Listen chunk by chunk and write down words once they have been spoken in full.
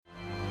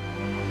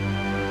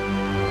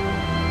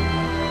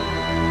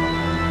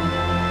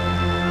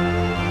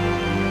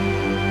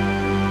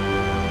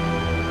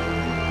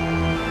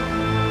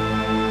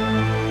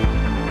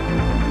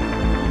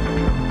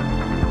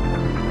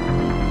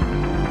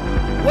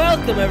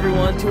Welcome,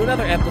 everyone, to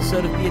another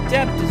episode of the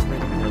Adeptus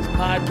Ridiculous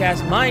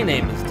podcast. My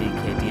name is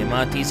DK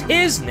Diamantes,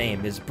 his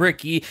name is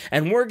Bricky,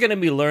 and we're going to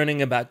be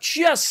learning about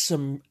just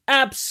some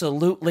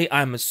absolutely,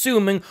 I'm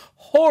assuming,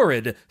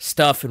 horrid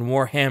stuff in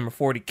Warhammer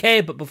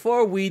 40k. But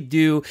before we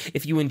do,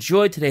 if you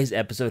enjoyed today's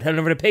episode, head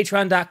over to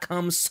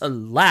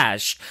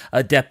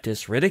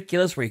patreon.com/Adeptus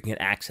Ridiculous, where you can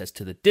get access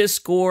to the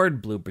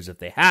Discord, bloopers if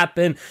they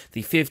happen.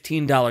 The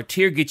 $15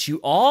 tier gets you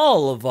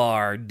all of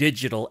our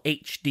digital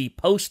HD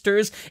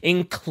posters,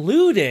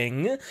 including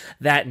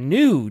that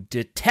new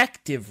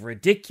Detective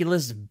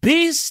Ridiculous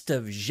Beast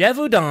of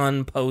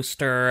Gévaudan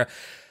poster.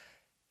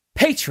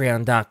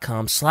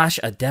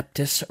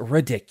 Patreon.com/Adeptus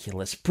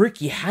Ridiculous.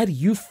 Bricky, how do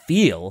you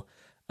feel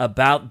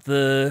about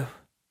the...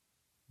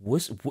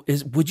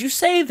 would you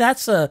say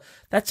that's a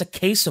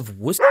case of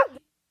wuss?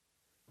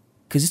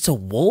 Because it's a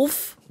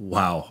wolf?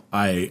 Wow,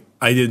 I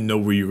didn't know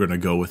where you were going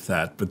to go with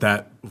that, but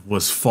that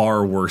was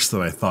far worse than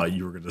I thought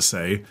you were going to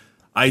say.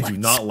 Do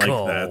not like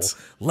that.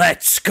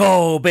 Let's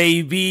go,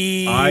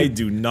 baby. I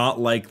do not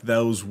like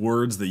those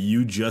words that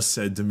you just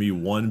said to me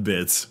one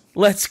bit.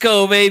 Let's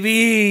go,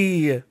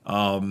 baby.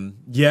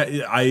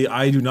 Yeah,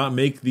 I do not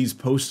make these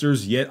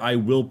posters, yet I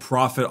will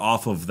profit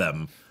off of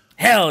them.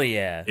 Hell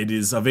yeah. It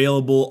is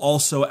available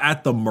also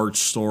at the merch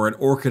store at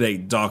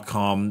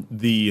orchidate.com.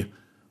 The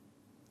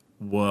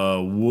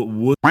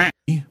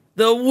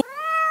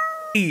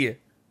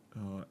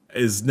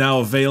is now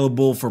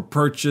available for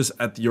purchase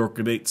at the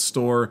Orchidate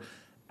store.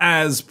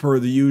 As per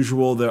the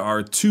usual, there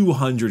are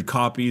 200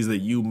 copies that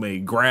you may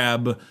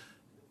grab.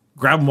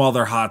 Grab them while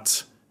they're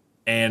hot.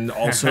 And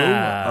also...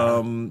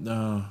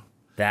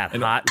 that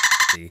hot...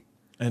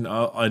 And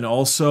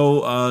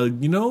also,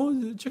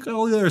 check out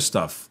all the other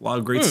stuff. A lot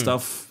of great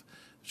stuff.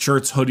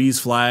 Shirts,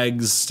 hoodies,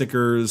 flags,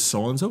 stickers,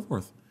 so on and so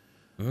forth.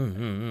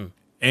 And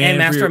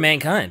Master of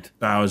Mankind.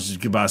 I was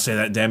just about to say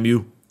that, damn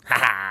you.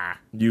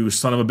 You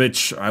son of a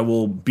bitch. I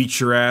will beat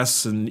your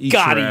ass and eat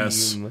your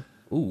ass.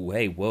 Ooh,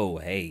 hey, whoa,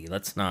 hey,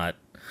 let's not.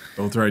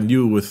 Don't threaten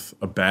you with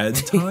a bad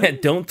time. Yeah,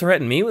 don't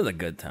threaten me with a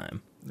good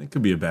time. It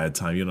could be a bad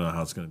time. You don't know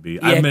how it's going to be.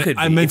 Yeah, it could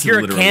be. If you're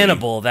a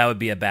cannibal, that would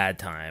be a bad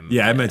time.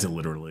 Yeah, I meant it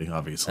literally,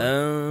 obviously.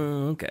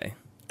 Oh, okay.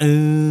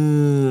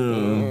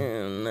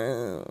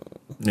 No.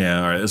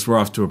 Yeah, all right. We're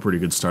off to a pretty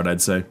good start,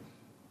 I'd say.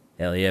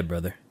 Hell yeah,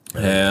 brother.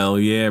 Hell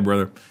yeah,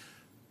 brother.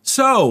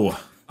 So,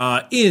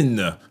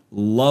 in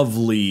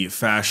lovely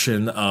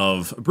fashion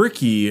of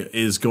Bricky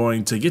is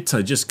going to get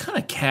to just kind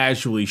of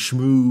casually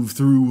schmoove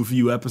through a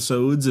few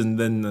episodes and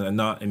then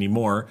not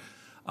anymore.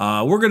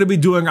 We're going to be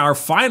doing our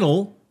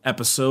final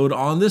episode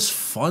on this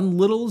fun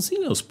little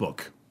Xenos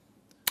book.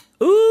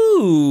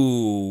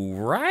 Ooh,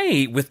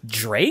 right. With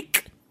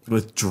Drake?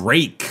 With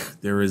Drake.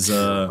 There is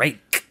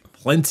Drake.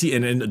 Plenty,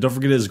 and don't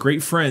forget his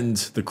great friend,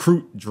 the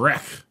Kroot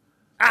Drek.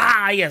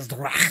 Ah, yes,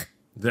 Drake.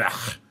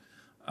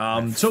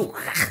 So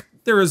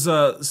there is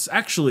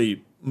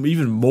actually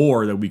even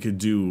more that we could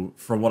do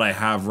from what I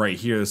have right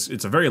here.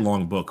 It's a very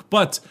long book,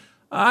 but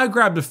I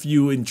grabbed a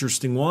few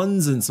interesting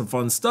ones and some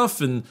fun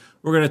stuff, and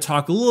we're going to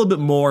talk a little bit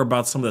more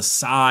about some of the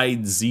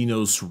side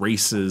Xenos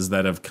races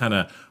that have kind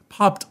of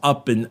popped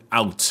up and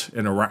out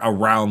and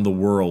around the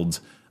world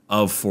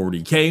of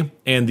 40k,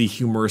 and the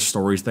humorous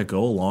stories that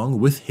go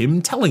along with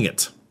him telling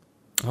it.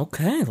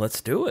 Okay,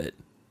 let's do it.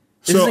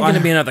 This isn't going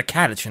to be another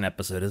Catachan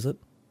episode, is it?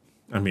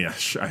 I mean,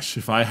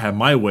 if I had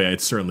my way,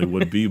 it certainly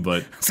would be,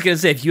 but... I was going to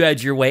say, if you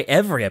had your way,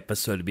 every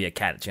episode would be a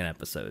Catachan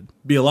episode.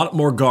 Be a lot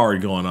more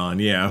guard going on,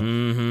 yeah.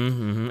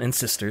 And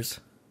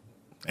sisters.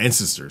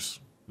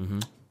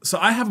 So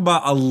I have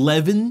about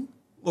 11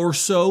 or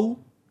so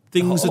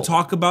things to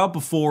talk about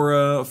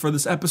before for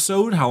this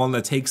episode. How long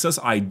that takes us,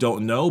 I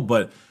don't know,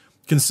 but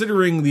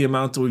considering the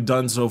amount that we've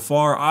done so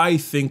far, I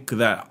think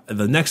that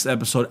the next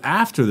episode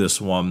after this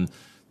one...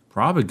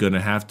 probably going to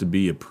have to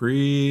be a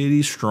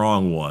pretty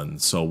strong one,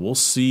 so we'll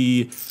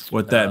see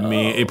what that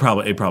means. It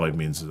probably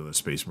means another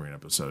Space Marine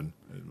episode.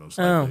 Most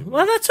likely.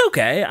 Well, that's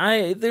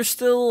okay. There's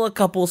still a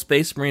couple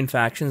Space Marine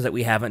factions that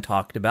we haven't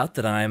talked about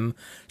that I'm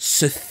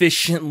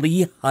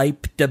sufficiently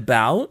hyped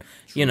about.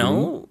 True. You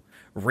know,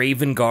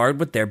 Raven Guard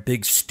with their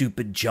big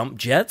stupid jump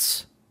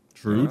jets.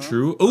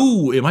 True.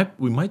 Ooh,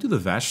 we might do the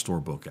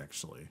Vashtor book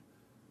actually.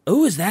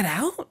 Oh, is that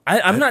out?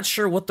 I'm not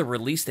sure what the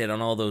release date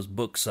on all those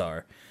books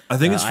are. I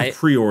think it's for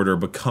pre-order,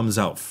 but comes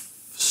out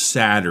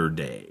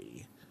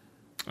Saturday.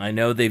 I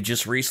know they've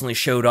just recently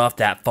showed off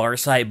that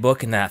Farsight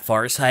book and that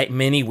Farsight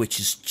mini, which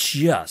is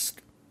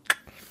just...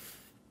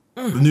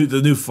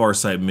 The new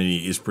Farsight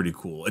mini is pretty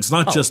cool. It's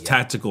not just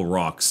tactical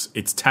rocks,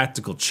 it's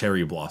tactical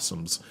cherry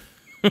blossoms.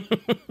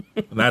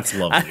 That's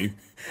lovely.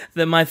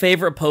 My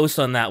favorite post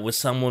on that was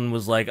someone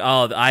was like,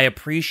 oh, I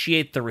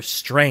appreciate the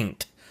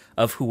restraint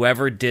of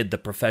whoever did the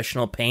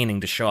professional painting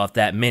to show off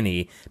that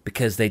mini,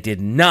 because they did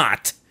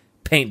not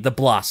paint the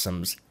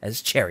blossoms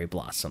as cherry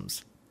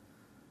blossoms.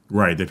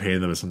 Right, they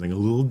painted them as something a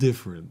little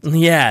different.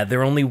 Yeah,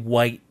 they're only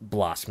white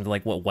blossoms.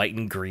 Like, what, white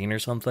and green or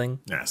something?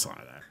 Yeah,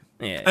 something like that.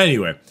 Yeah.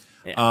 Anyway,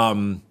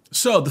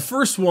 so the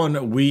first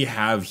one we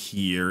have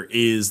here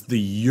is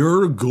the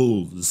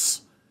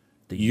Yurgles.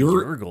 The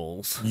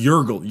Yurgles.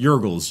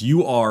 Yurgles.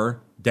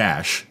 U-R-G-H-U-L-S.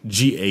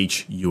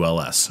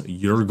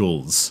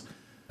 Yurgles.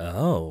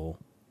 Oh.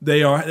 They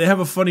have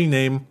a funny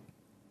name.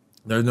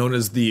 They're known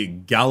as the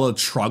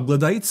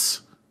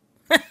Galatroglodytes.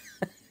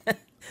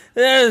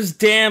 Those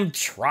damn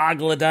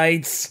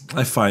troglodytes.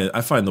 I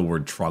find the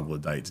word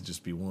troglodyte to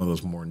just be one of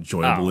those more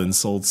enjoyable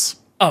insults.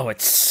 Oh,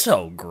 it's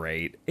so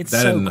great. It's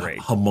that so and great.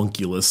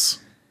 Homunculus.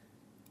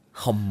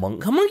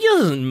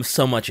 Homunculus isn't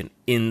so much an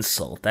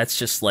insult. That's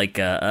just like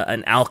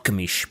an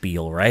alchemy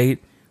spiel, right?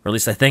 Or at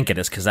least I think it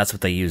is, because that's what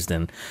they used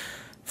in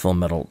Full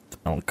Metal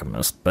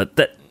Alchemist.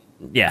 But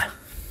yeah.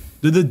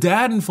 Did the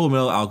dad in Full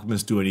Metal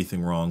Alchemist do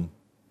anything wrong?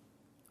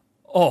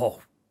 Oh,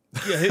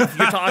 yeah, if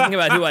you're talking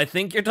about who I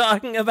think you're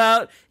talking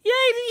about, yeah,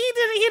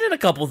 he did a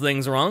couple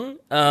things wrong.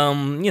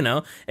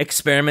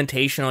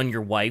 Experimentation on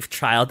your wife,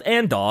 child,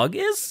 and dog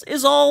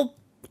is all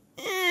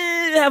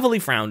heavily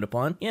frowned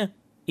upon. Yeah,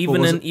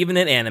 even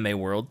in anime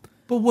world.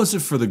 But was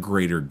it for the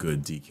greater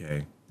good,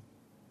 DK?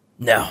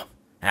 No,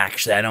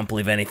 actually, I don't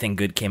believe anything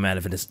good came out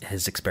of his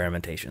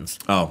experimentations.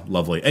 Oh,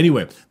 lovely.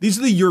 Anyway, these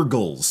are the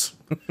Yurgles.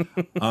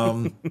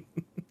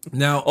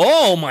 Now,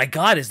 oh my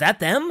God, is that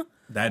them?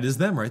 That is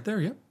them right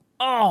there. Yep.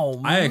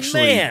 Oh, I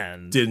actually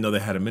man. didn't know they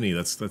had a mini.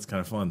 That's kind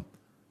of fun.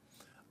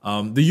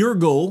 The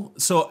Yurgle.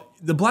 So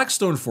the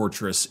Blackstone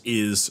Fortress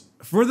is,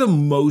 for the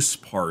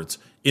most part,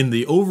 in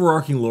the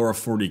overarching lore of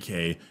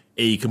 40K,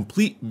 a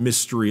complete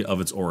mystery of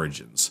its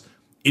origins.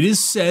 It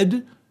is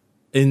said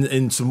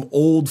in some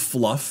old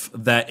fluff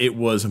that it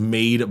was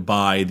made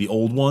by the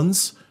Old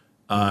Ones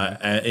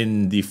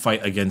in the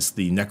fight against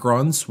the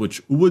Necrons,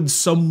 which would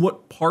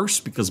somewhat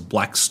parse because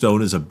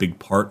Blackstone is a big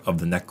part of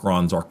the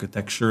Necrons'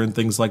 architecture and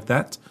things like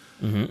that.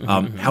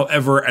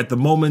 However, at the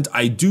moment,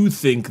 I do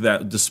think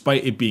that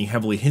despite it being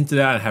heavily hinted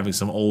at and having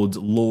some old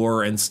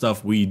lore and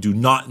stuff, we do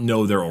not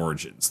know their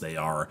origins. They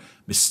are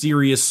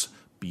mysterious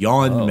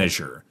beyond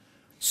measure.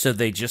 So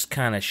they just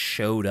kind of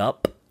showed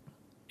up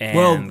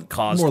and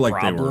caused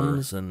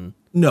problems?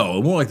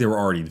 No, more like they were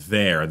already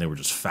there and they were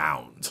just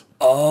found.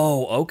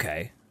 Oh,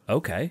 okay.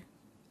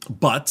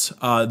 But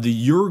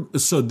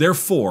so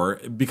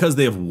therefore, because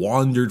they have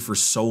wandered for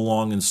so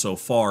long and so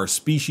far,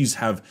 species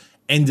have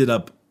ended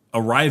up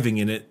arriving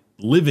in it,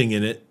 living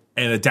in it,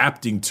 and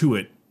adapting to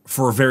it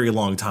for a very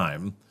long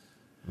time.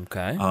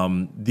 Okay.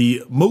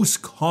 The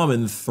most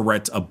common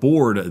threat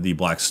aboard the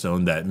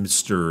Blackstone that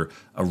Mr.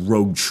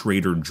 Rogue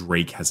Trader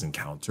Drake has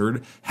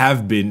encountered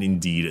have been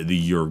indeed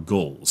the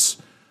Yurgles.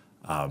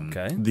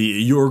 Okay.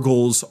 The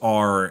Yurgles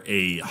are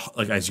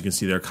as you can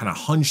see, they're kind of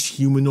hunched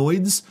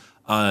humanoids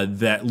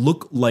that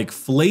look like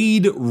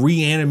flayed,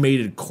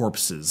 reanimated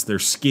corpses. Their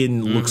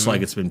skin looks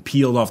like it's been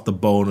peeled off the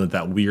bone with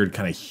that weird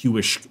kind of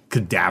hueish,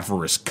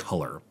 cadaverous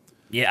color.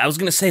 Yeah, I was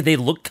gonna say they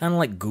look kind of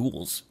like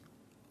ghouls.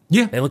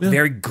 Yeah, they look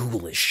very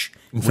ghoulish,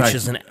 which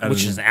is an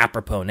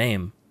apropos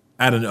name.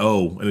 Add an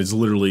O, and it's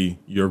literally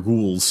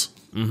Yurgles.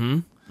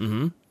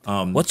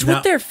 What's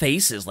with their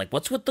faces? Like,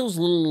 what's with those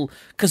little?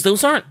 Because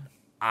those aren't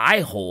eye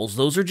holes.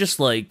 Those are just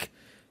like,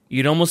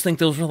 you'd almost think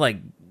those were like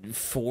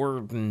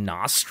 4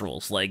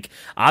 nostrils. Like,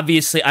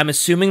 obviously, I'm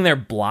assuming they're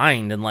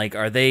blind, and like,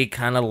 are they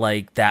kind of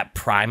like that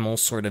primal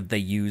sort of, they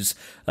use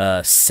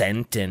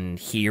scent and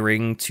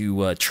hearing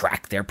to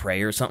track their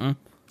prey or something?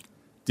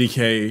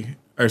 DK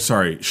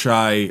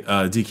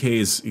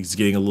is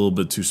getting a little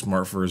bit too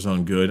smart for his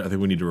own good. I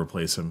think we need to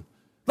replace him.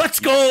 Let's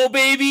go,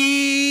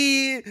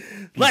 baby!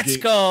 Let's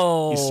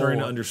go! He's starting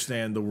to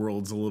understand the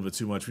worlds a little bit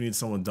too much. We need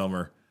someone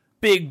dumber.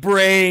 Big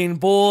brain,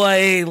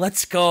 boy.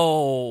 Let's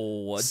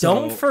go.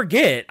 Don't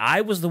forget, I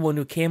was the one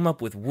who came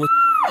up with wood.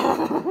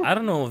 I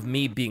don't know if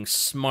me being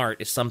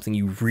smart is something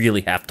you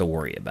really have to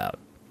worry about.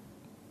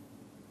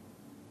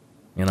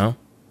 You know?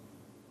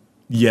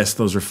 Yes,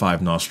 those are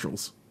 5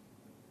 nostrils.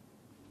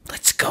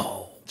 Let's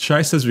go.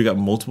 Shai says we got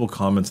multiple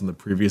comments in the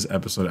previous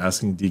episode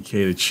asking DK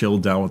to chill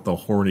down with the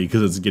horny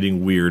because it's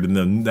getting weird, and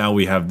then now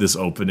we have this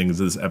opening to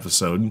this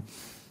episode.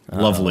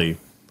 Lovely.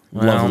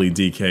 Well, lovely,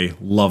 DK.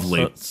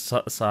 Lovely.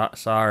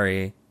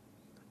 Sorry.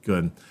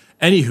 Good.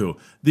 Anywho,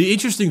 the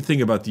interesting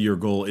thing about the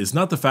Yurgle is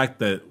not the fact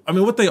that,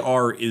 what they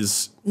are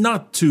is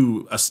not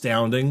too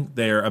astounding.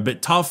 They're a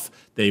bit tough,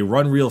 they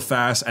run real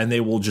fast, and they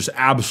will just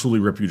absolutely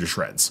rip you to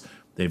shreds.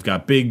 They've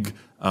got big,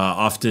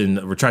 often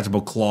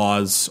retractable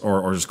claws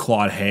or just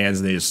clawed hands,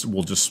 and they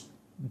will just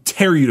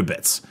tear you to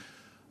bits.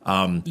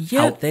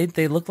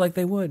 They look like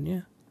they would,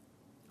 yeah.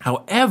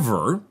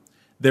 However,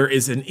 there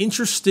is an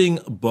interesting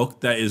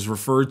book that is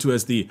referred to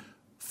as the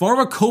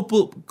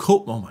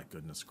oh my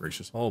goodness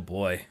gracious. Oh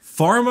boy.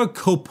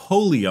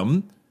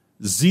 Pharmacopolium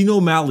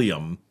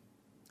Xenomalium,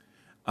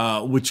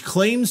 which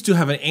claims to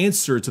have an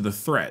answer to the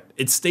threat.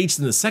 It states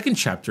in the 2nd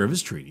chapter of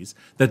his treatise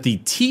that the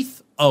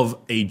teeth of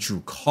a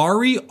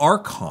Drukhari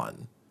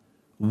Archon,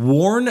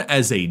 worn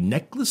as a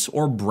necklace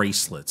or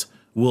bracelet,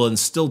 will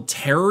instill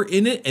terror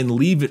in it and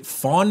leave it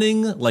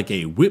fawning like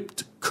a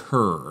whipped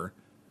cur.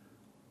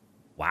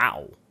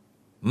 Wow.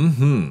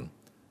 Mm-hmm.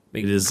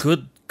 It is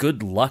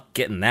good luck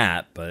getting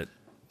that, but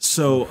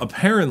so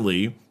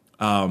apparently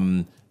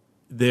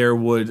there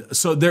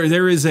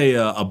is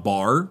a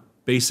bar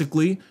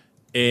basically,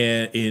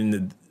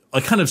 in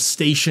like kind of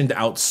stationed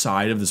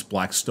outside of this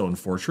Blackstone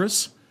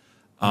fortress.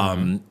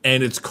 And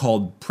it's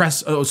called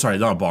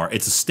not a bar.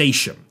 It's a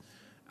station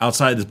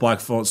outside this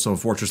Blackstone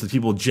fortress that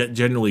people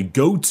generally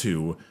go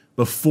to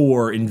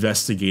before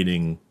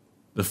investigating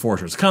the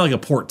fortress. It's kind of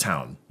like a port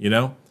town, you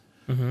know?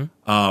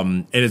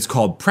 And it's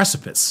called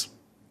Precipice.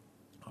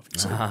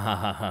 Obviously.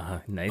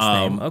 Nice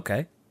name.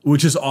 Okay.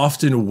 Which is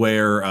often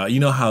where, you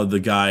know how the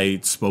guy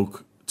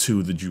spoke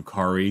to the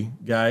Drukhari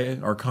guy,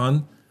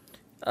 Archon?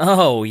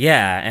 Oh,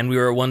 yeah, and we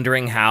were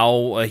wondering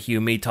how a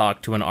Hume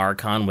talked to an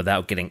Archon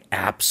without getting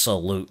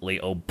absolutely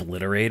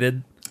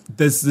obliterated.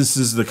 This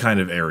is the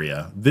kind of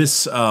area.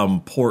 This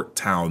port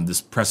town,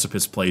 this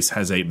Precipice place,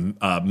 has a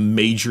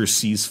major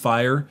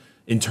ceasefire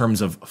in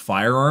terms of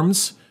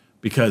firearms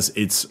because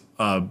it's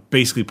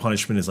basically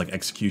punishment is like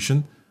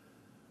execution.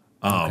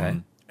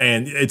 Okay.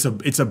 And it's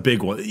a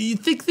big one. You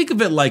think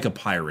of it like a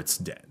pirate's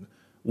den,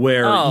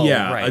 where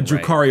a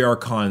Drukhari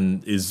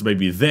Archon is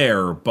maybe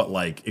there, but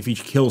like if he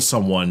kills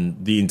someone,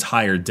 the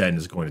entire den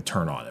is going to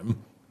turn on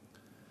him.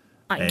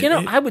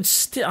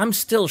 I'm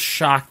still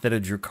shocked that a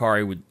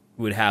Drukhari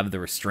would have the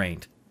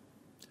restraint.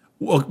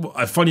 Well,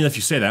 funny enough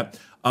you say that.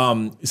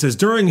 It says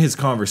during his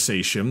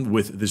conversation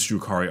with this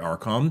Drukhari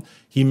Archon,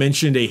 he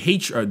mentioned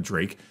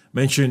Drake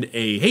mentioned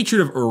a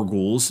hatred of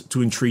Urguls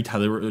to entreat how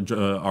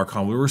the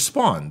Archon would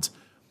respond.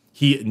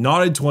 He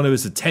nodded to one of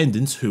his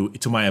attendants who,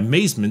 to my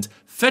amazement,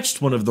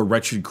 fetched one of the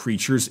wretched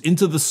creatures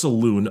into the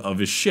saloon of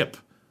his ship.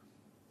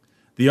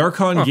 The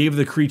Archon gave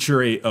the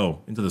creature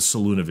into the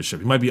saloon of his ship.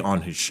 He might be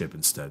on his ship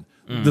instead.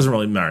 Doesn't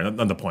really matter,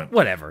 not the point.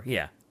 Whatever,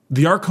 yeah.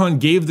 The Archon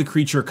gave the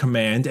creature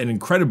command, and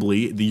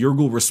incredibly, the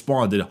Urgul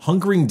responded,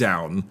 hunkering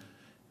down,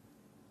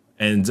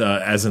 and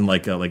as in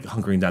like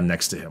hunkering down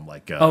next to him,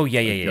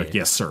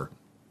 yes, sir.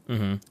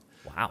 Mm-hmm.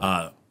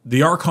 Wow.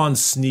 The Archon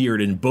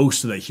sneered and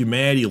boasted that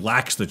humanity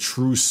lacks the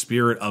true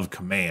spirit of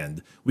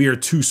command. We are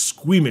too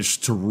squeamish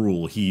to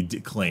rule, he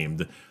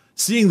claimed.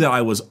 Seeing that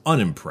I was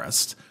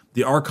unimpressed,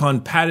 the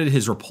Archon patted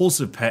his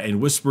repulsive pet and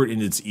whispered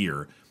in its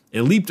ear.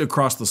 It leaped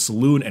across the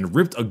saloon and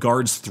ripped a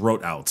guard's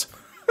throat out.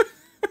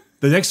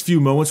 The next few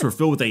moments were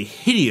filled with a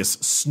hideous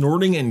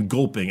snorting and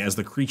gulping as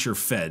the creature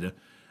fed.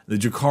 The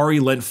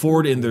Drukhari leant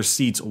forward in their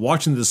seats,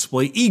 watching the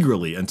display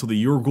eagerly until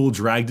the Urgul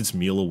dragged its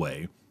meal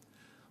away.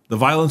 The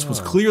violence was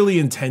clearly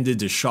intended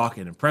to shock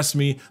and impress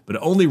me, but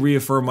it only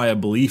reaffirmed my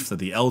belief that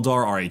the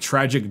Eldar are a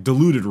tragic,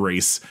 deluded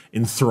race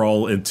in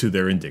thrall into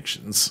their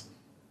addictions.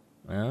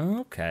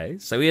 Okay,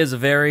 so he has a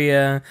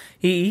very,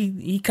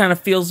 he kind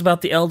of feels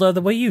about the Eldar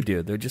the way you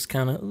do. They're just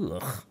kind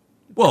of, ugh.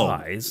 Well,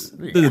 guys.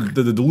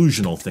 The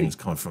delusional things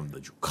come from the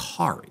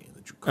Drukhari.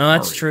 Oh,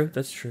 that's true.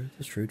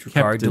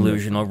 Drukhari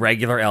delusional,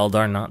 regular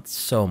Eldar, not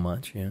so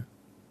much, yeah.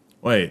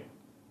 Wait.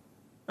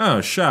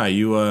 Oh, Shy,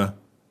 you,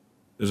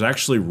 there's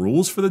actually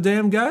rules for the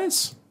damn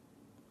guys?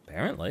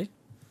 Apparently.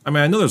 I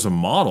mean, I know there's a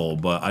model,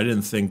 but I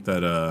didn't think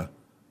that,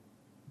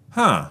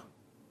 Well,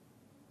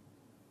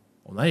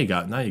 now you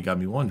got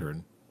me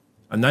wondering.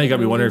 And now you got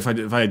me wondering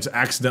if I had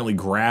accidentally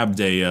grabbed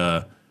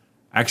a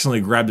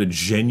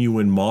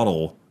genuine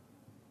model.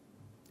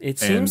 It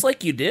seems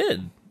like you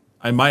did.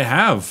 I might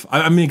have.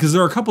 I mean, because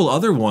there are a couple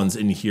other ones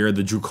in here.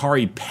 The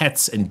Drukhari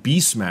pets and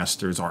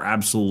Beastmasters are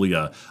absolutely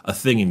a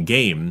thing in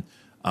game.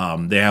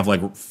 They have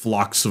like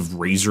flocks of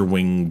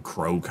razor-wing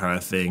crow kind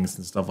of things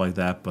and stuff like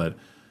that. But,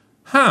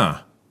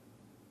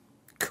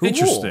 cool.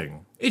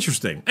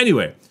 Interesting.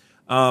 Anyway,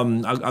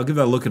 I'll give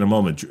that a look in a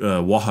moment.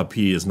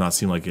 Wahapi does not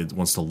seem like it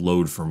wants to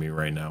load for me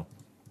right now.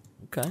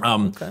 Okay.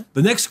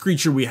 The next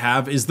creature we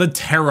have is the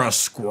Terra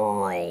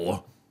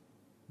Squirrel.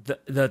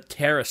 The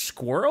Terra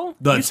Squirrel?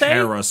 The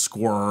Terra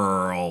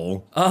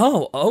Squirrel.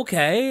 Oh,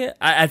 okay.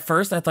 At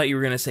first, I thought you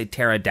were going to say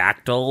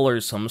pterodactyl or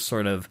some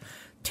sort of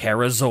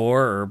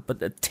pterosaur, but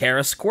the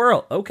Terra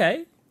Squirrel.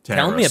 Okay.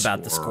 Tell me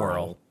about the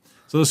squirrel.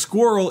 So the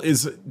squirrel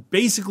is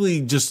basically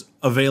just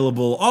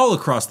available all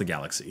across the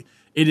galaxy.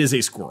 It is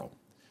a squirrel.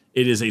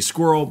 It is a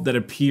squirrel that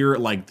appear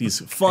like these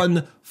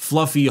fun,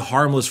 fluffy,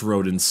 harmless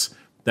rodents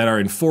that are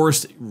in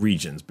forest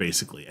regions,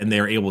 basically. And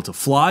they are able to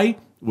fly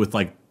with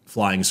like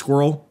flying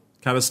squirrel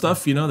kind of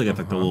stuff, you know, they got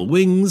like the little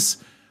wings,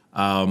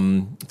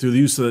 through the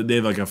use of, they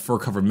have like a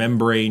fur-covered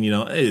membrane, you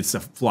know, it's a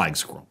flying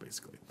squirrel,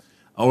 basically.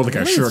 Or like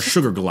a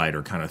sugar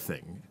glider kind of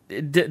thing.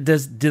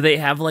 Do they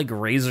have like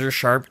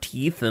razor-sharp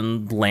teeth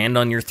and land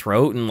on your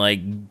throat and like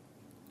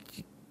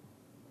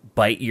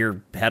bite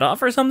your head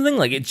off or something?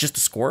 Like it's just a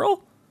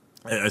squirrel?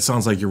 It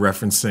sounds like you're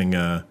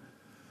referencing,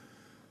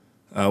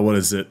 what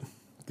is it?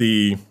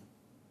 The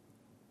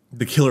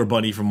killer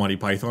bunny from Monty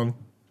Python?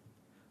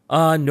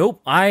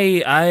 Nope.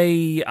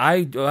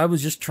 I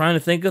was just trying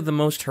to think of the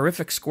most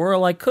horrific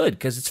squirrel I could,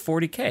 because it's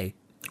 40K.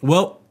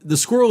 Well, the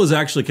squirrel is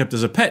actually kept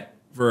as a pet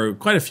for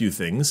quite a few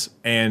things,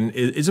 and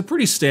it's a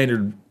pretty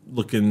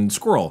standard-looking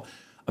squirrel.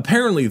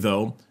 Apparently,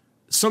 though,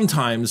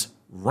 sometimes,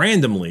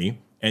 randomly,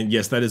 and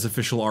yes, that is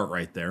official art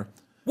right there.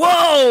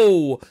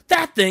 Whoa!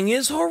 That thing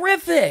is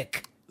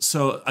horrific!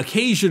 So,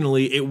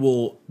 occasionally, it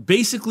will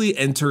basically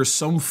enter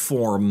some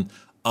form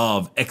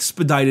of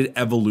expedited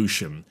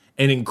evolution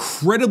and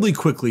incredibly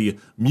quickly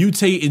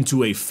mutate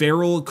into a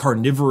feral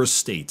carnivorous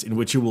state in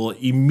which it will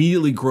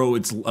immediately grow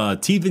its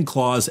teeth and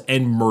claws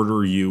and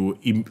murder you,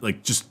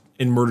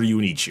 murder you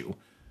and eat you.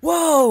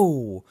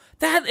 Whoa!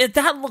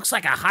 That looks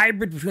like a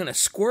hybrid between a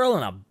squirrel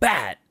and a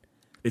bat.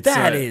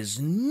 That is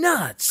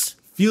nuts.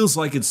 Feels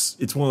like it's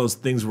one of those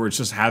things where it's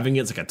just having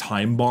it's like a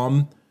time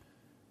bomb,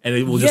 and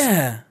it will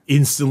just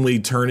instantly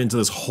turn into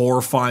this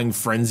horrifying,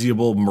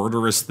 frenziable,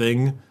 murderous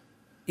thing.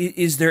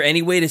 Is there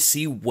any way to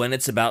see when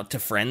it's about to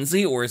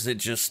frenzy, or is it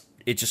just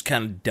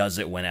kind of does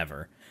it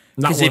whenever?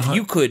 Because if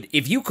you could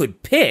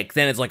pick,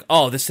 then it's like,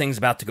 oh, this thing's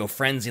about to go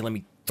frenzy. Let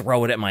me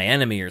throw it at my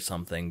enemy or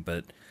something.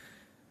 But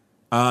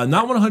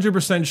not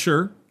 100%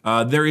 sure.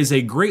 There is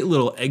a great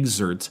little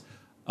excerpt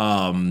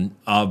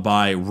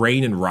by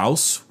Rain and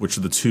Rouse, which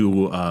are the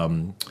two,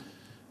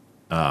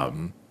 not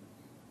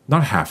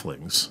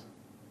halflings.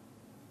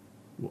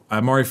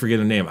 I'm already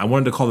forgetting the name. I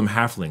wanted to call them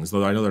halflings,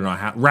 though I know they're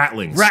not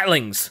ratlings.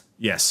 Ratlings.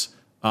 Yes,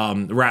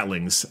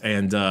 ratlings.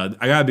 And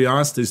I gotta be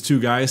honest, these two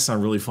guys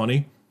sound really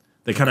funny.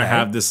 They kind of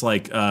have this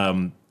like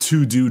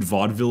two-dude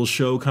vaudeville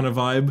show kind of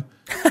vibe.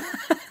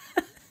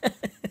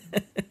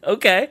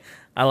 Okay,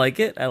 I like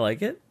it.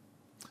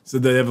 So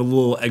they have a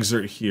little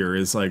excerpt here.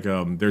 It's like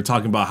they're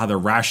talking about how their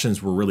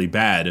rations were really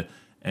bad.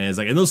 And it's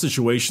like, in those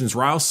situations,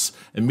 Rouse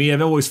and me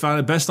have always found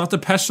it best not to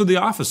pester the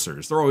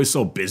officers. They're always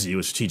so busy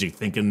with strategic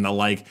thinking and the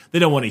like. They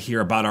don't want to hear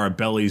about our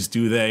bellies,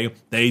 do they?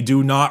 They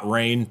do not,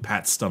 Rain.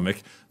 Pat stomach.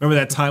 Remember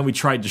that time we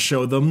tried to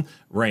show them?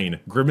 Rain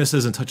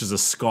grimaces and touches a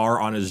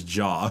scar on his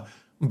jaw.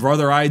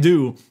 Brother, I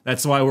do.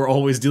 That's why we're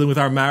always dealing with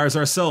our matters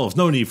ourselves.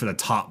 No need for the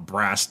top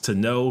brass to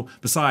know.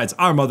 Besides,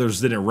 our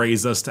mothers didn't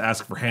raise us to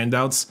ask for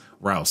handouts.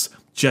 Rouse,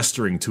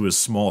 gesturing to his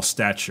small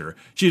stature.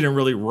 She didn't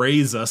really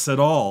raise us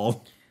at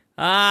all.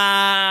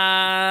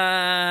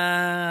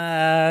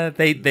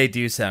 They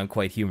do sound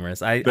quite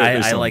humorous. I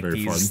like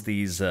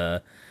these I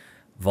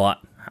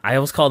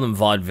always call them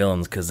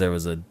vaudevillains because there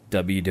was a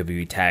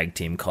WWE tag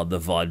team called the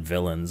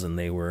Vaudevillains, and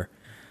they were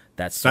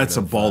that's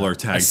a baller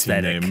tag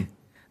aesthetic. team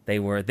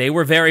name. They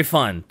were very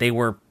fun. They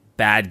were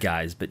bad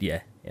guys, but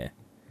yeah.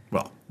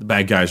 Well, the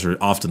bad guys are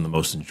often the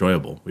most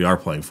enjoyable. We are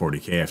playing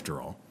 40K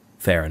after all.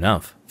 Fair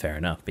enough.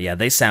 But yeah,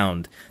 they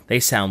sound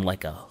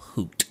like a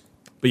hoot.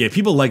 But yeah,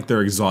 people like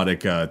their exotic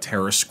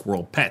terror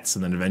squirrel pets,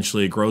 and then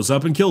eventually it grows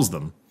up and kills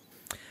them.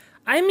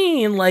 I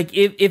mean, like,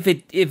 if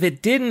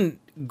it didn't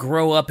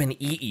grow up and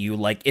eat you,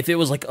 like, if it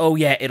was like, oh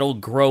yeah, it'll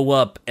grow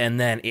up and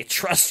then it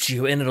trusts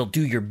you and it'll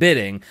do your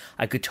bidding,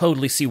 I could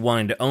totally see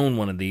wanting to own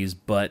one of these.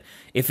 But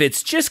if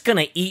it's just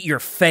gonna eat your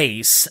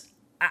face,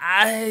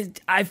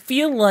 I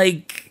feel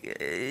like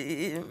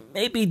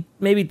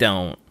maybe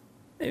don't.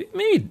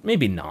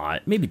 Maybe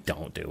not. Maybe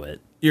don't do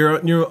it.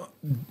 You're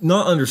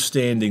not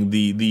understanding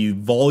the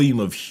volume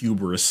of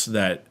hubris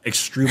that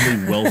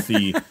extremely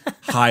wealthy,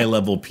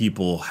 high-level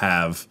people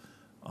have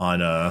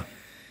on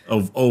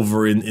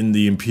over in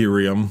the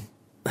Imperium.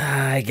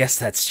 I guess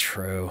that's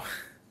true.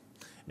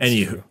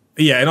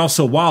 And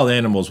also wild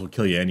animals will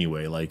kill you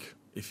anyway. Like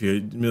if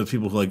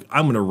people who are like,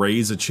 I'm gonna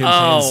raise a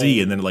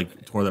chimpanzee and then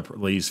like tore that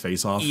lady's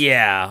face off.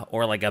 Yeah,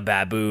 or like a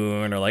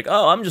baboon, or like,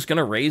 oh, I'm just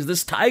gonna raise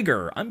this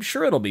tiger. I'm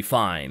sure it'll be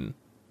fine.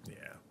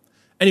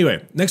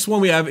 Anyway, next one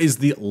we have is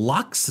the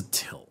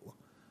Loxatil,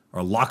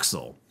 or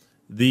Loxel.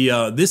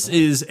 This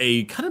is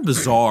a kind of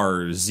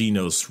bizarre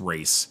Xenos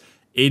race.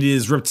 It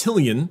is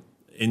reptilian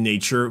in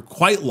nature,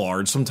 quite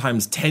large,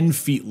 sometimes 10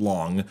 feet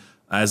long,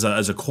 as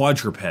a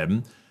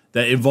quadruped,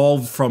 that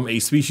evolved from a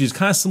species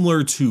kind of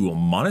similar to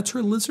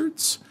monitor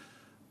lizards.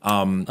 So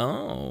kind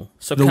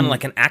of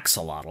like an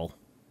axolotl.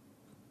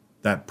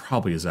 That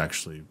probably is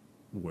actually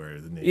where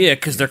the name. Yeah,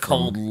 because they're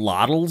called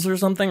lottles or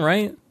something,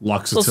 right?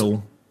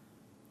 Loxatil.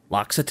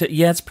 Loxatil,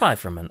 yeah, it's probably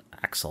from an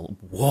axle.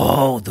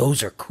 Whoa,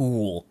 those are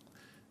cool.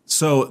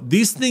 So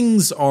these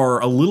things are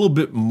a little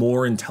bit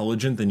more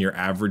intelligent than your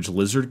average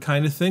lizard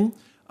kind of thing.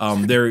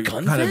 They're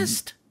gun kind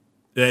vest?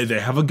 They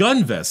have a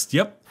gun vest.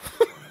 Yep.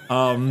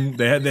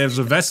 They have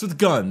a vest with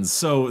guns.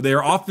 So they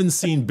are often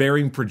seen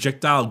bearing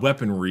projectile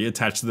weaponry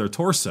attached to their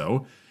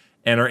torso,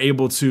 and are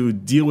able to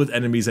deal with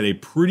enemies at a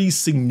pretty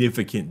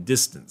significant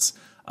distance.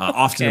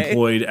 Often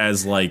employed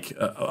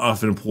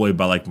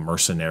by like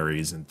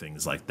mercenaries and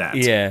things like that.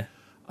 Yeah.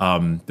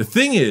 The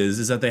thing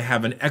is that they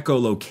have an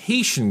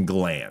echolocation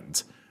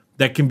gland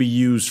that can be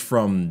used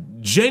from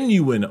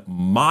genuine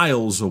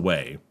miles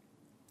away.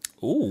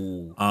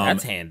 Ooh,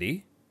 that's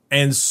handy.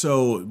 And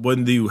so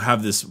when you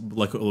have this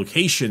like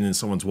location and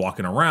someone's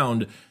walking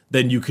around,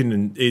 then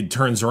it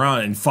turns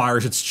around and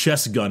fires its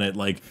chest gun at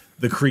like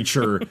the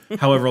creature,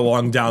 however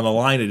long down the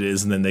line it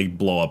is, and then they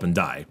blow up and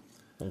die.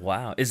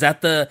 Wow. Is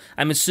that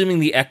I'm assuming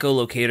the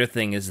echolocator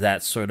thing is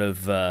that sort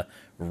of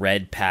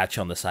red patch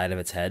on the side of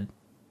its head?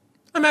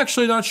 I'm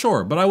actually not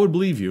sure, but I would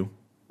believe you.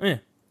 Yeah.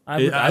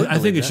 I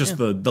think it's just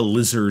the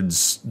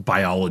lizard's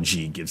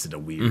biology gives it a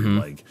weird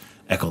like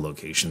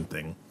echolocation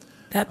thing.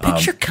 That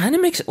picture kind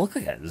of makes it look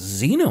like a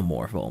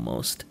xenomorph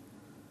almost.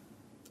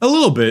 A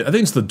little bit. I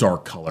think it's the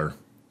dark color.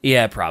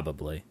 Yeah,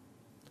 probably.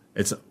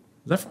 Is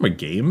that from a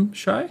game,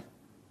 Shy?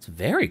 It's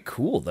very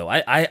cool, though.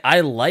 I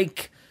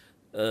like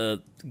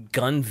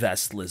gun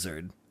vest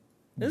lizard.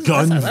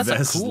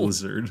 Vest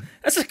lizard.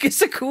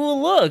 It's a cool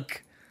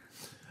look.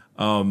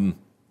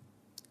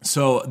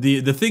 So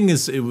the thing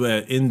is,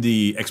 in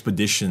the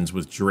expeditions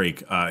with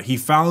Drake, he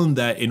found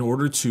that in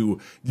order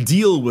to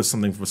deal with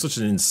something from such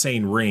an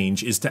insane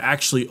range is to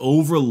actually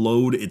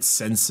overload its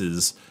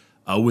senses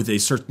with a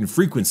certain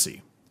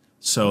frequency.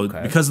 So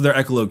because of their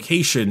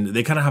echolocation,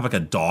 they kind of have like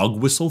a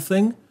dog whistle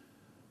thing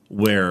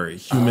where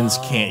humans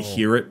can't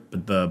hear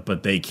it,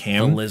 but they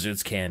can. The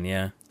lizards can,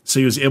 yeah. So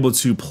he was able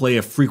to play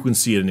a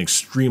frequency at an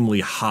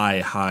extremely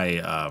high,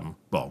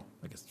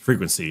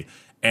 frequency.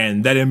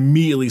 And that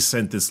immediately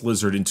sent this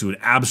lizard into an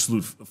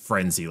absolute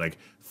frenzy, like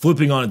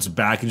flipping on its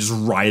back and just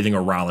writhing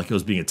around like it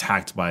was being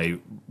attacked by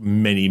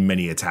many,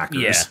 many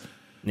attackers.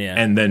 Yeah.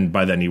 And then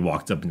by then he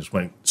walked up and just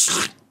went.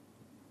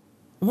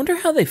 I wonder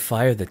how they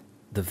fire the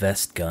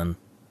vest gun.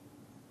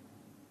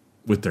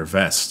 With their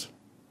vest.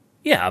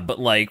 Yeah, but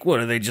like, what,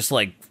 are they just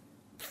like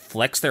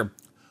flex their...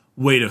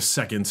 Wait a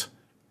second.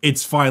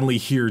 It's finally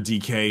here,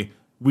 DK.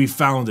 We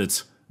found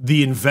it.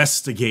 The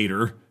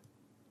investigator.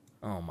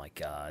 Oh my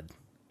god.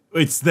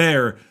 It's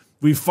there.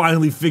 We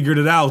finally figured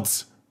it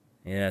out.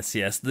 Yes.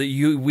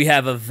 We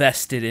have a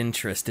vested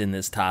interest in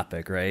this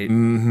topic, right?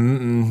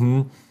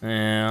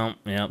 Yeah.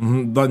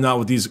 But not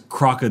with these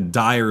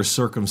crocodile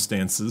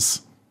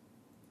circumstances.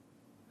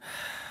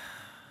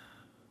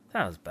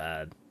 That was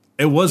bad.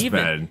 It was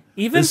bad.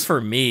 Even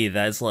for me,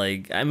 that's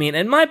like, I mean,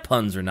 and my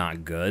puns are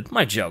not good.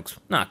 My jokes,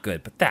 not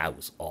good, but that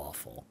was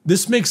awful.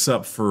 This makes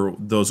up for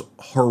those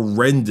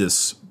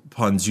horrendous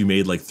puns you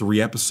made like 3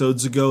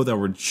 episodes ago that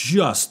were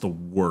just the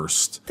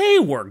worst. They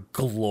were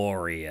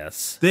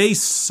glorious. They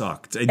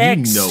sucked,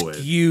 and you know it.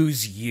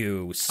 Excuse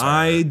you, sir.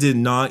 I did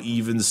not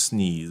even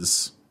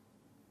sneeze.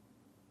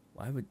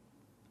 Why would...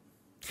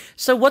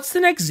 So what's the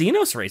next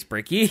Xenos race,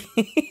 Bricky?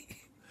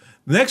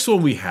 The next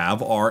one we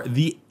have are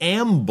the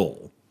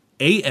Ambull.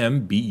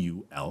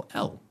 Ambull.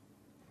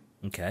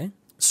 Okay.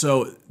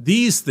 So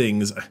these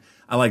things,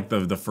 I like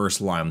the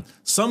first line.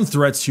 Some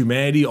threats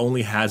humanity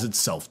only has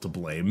itself to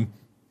blame.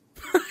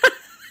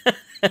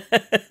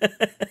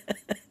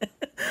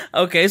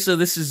 Okay, so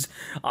this is,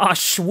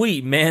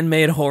 sweet,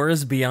 man-made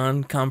horrors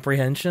beyond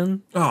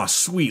comprehension. Oh,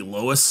 sweet,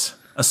 Lois.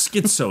 A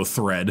schizo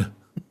thread.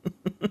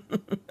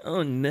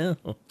 Oh, no.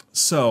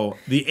 So,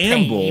 the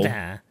Ambull...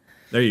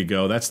 There you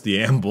go, that's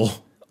the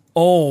Ambull.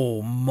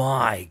 Oh,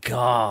 my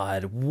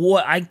God.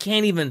 What? I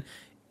can't even...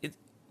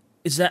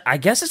 Is that... I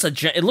guess it's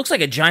it looks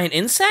like a giant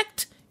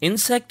insect?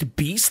 Insect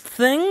beast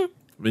thing?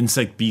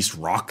 Insect beast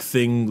rock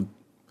thing.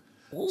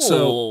 Ooh.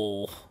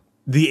 So,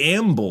 the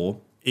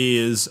Ambull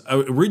is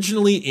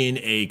originally in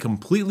a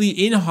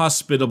completely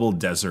inhospitable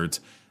desert,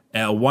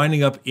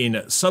 winding up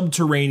in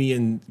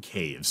subterranean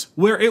caves,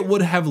 where it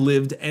would have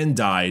lived and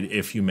died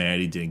if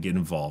humanity didn't get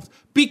involved.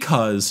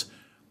 Because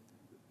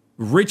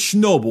rich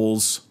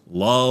nobles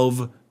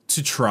love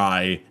to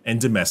try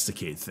and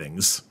domesticate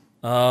things.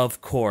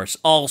 Of course.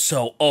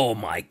 Also, oh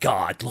my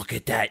God, look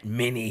at that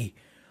mini.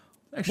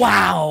 Actually,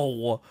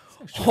 wow.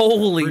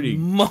 Holy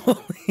moly.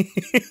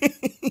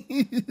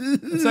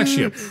 It's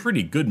actually a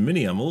pretty good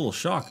mini. I'm a little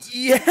shocked.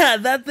 Yeah,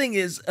 that thing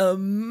is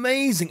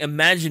amazing.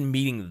 Imagine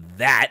meeting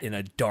that in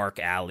a dark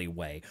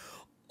alleyway.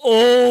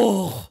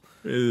 Oh.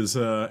 It's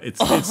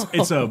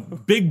a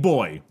big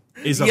boy.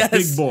 It's a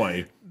big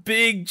boy.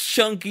 Big,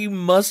 chunky,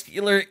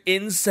 muscular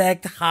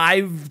insect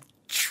hive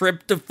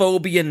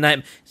trypophobia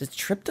nightmare. Is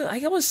it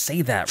I always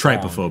say that wrong.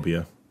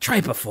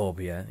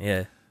 Trypophobia,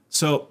 yeah.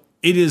 So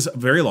it is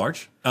very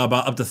large,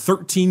 about up to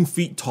 13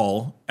 feet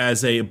tall,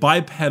 as a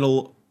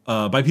bipedal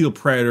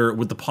predator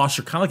with the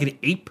posture kind of like an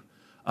ape.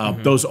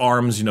 Those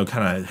arms,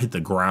 kind of hit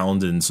the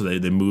ground, and so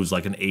they moves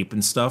like an ape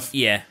and stuff.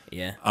 Yeah.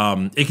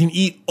 It can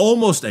eat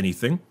almost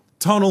anything,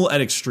 tunnel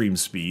at extreme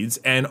speeds,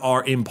 and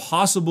are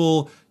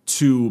impossible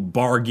to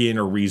bargain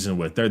or reason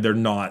with. They're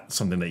not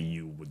something that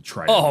you would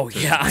try to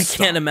I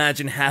can't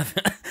imagine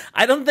having...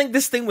 I don't think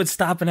this thing would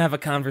stop and have a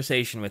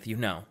conversation with you.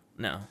 No.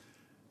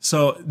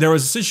 So there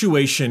was a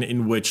situation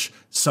in which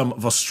some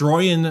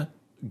Vostroyan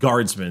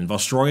guardsmen,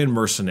 Vostroyan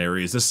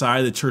mercenaries,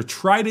 decided to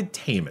try to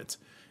tame it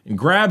and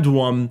grabbed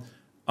one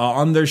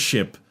on their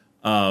ship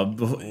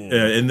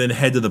and then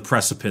head to the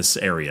precipice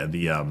area,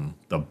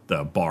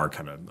 the bar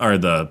kind of, or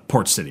the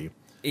port city.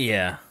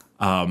 Yeah.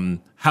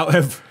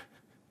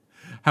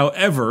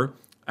 However,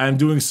 I'm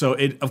doing so,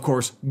 it, of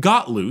course,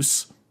 got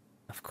loose.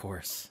 Of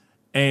course.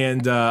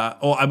 And,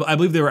 I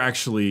believe they were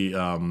actually,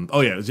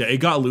 it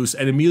got loose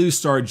and immediately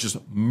started just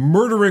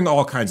murdering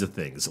all kinds of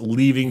things,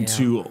 leading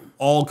to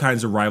all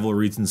kinds of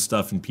rivalries and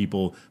stuff and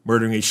people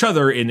murdering each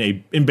other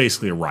in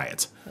basically a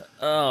riot.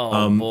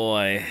 Oh,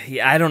 boy.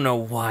 Yeah, I don't know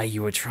why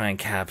you would try and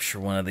capture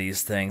one of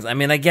these things. I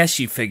mean, I guess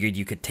you figured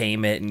you could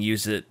tame it and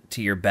use it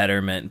to your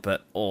betterment,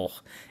 but,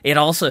 it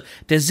also,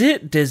 does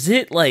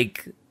it,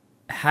 like,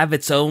 have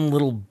its own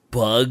little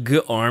bug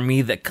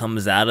army that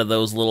comes out of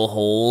those little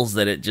holes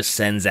that it just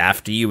sends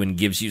after you and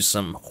gives you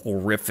some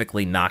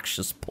horrifically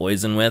noxious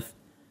poison with?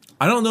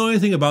 I don't know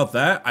anything about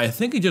that. I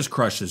think it just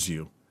crushes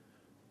you.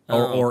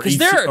 or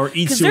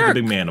eats you with the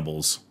big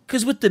mandibles.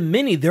 Because with the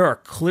mini, there are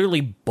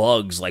clearly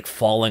bugs like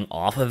falling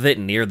off of it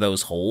near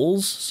those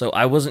holes. So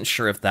I wasn't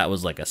sure if that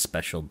was like a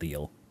special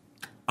deal.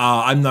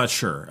 I'm not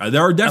sure.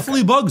 There are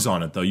definitely bugs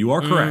on it, though. You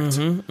are correct.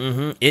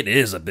 It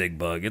is a big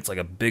bug. It's like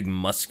a big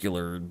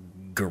muscular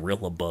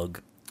gorilla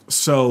bug.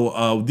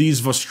 So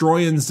these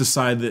Vostroyans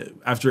decide that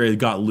after it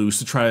got loose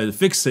to try to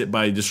fix it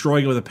by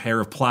destroying it with a pair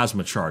of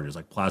plasma charges,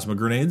 like plasma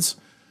grenades,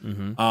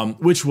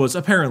 which was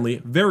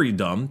apparently very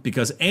dumb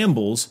because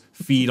ambles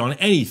feed on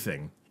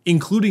anything,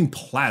 including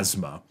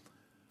plasma.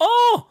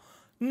 Oh,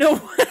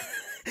 no.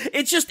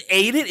 It just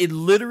ate it? It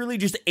literally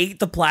just ate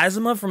the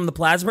plasma from the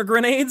plasma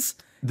grenades?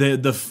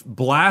 The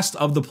blast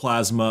of the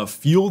plasma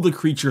fueled the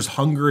creature's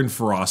hunger and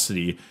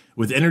ferocity,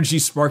 with energy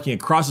sparking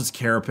across its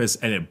carapace,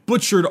 and it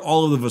butchered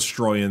all of the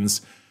Vostroyans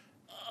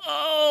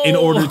in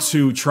order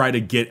to try to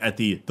get at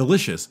the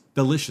delicious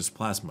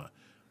plasma.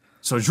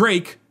 So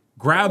Drake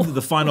grabbed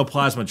the final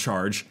plasma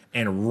charge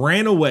and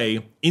ran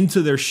away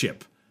into their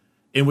ship,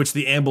 in which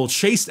the Amble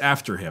chased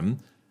after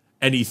him,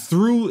 and he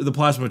threw the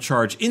plasma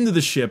charge into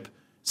the ship,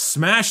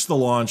 smashed the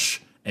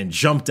launch, and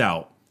jumped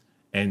out,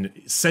 and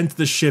sent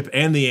the ship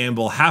and the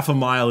Amble half a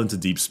mile into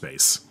deep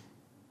space.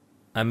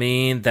 I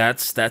mean,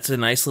 that's a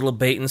nice little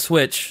bait and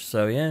switch.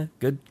 So yeah,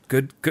 good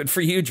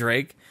for you,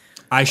 Drake.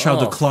 I shall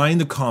decline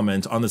to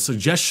comment on the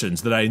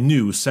suggestions that I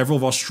knew several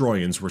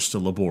Vostroyans were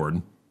still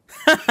aboard.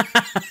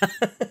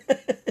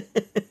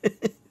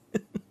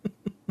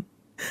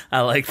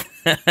 I like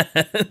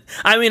that.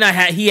 I mean,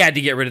 he had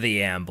to get rid of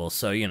the Amble,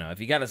 so you know, if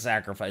you got to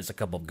sacrifice a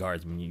couple of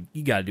guardsmen,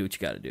 you got to do what you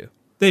got to do.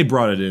 They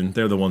brought it in.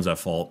 They're the ones at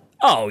fault.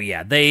 Oh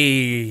yeah,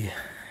 you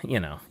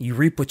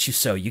reap what you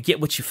sow. You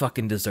get what you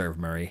fucking deserve,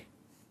 Murray.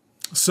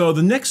 So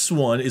the next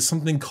one is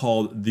something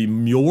called the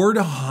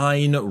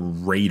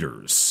Mjordheim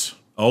Raiders.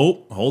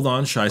 Oh, hold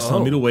on. Shai's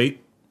telling me to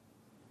wait.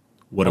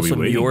 What are we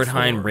waiting for?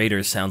 Mjordheim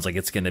Raiders sounds like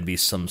it's going to be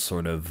some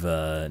sort of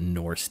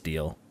Norse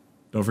deal.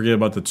 Don't forget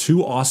about the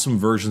two awesome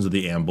versions of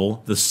the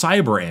Amble, the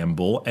Cyber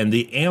Amble and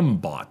the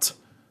Ambot.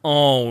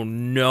 Oh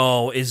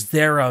no, is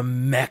there a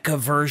mecha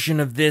version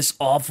of this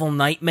awful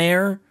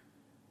nightmare?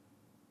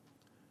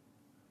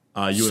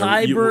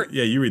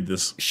 You read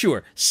this.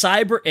 Sure.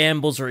 Cyber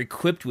Ambles are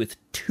equipped with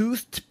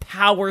toothed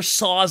power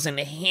saws and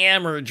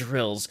hammer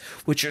drills,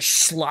 which are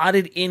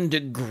slotted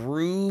into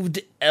grooved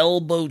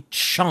elbow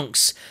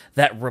chunks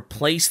that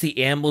replace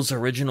the Amble's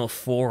original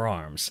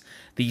forearms.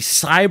 These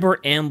Cyber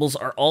Ambles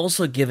are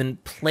also given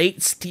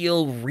plate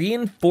steel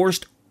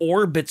reinforced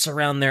orbits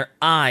around their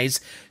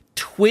eyes,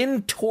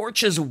 twin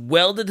torches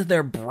welded to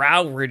their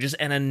brow ridges,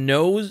 and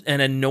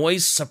a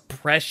noise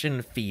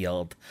suppression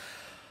field.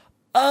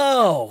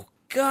 Oh,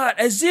 God,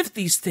 as if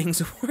these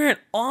things weren't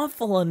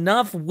awful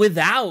enough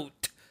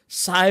without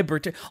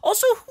cyber...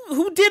 Also,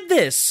 who did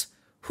this?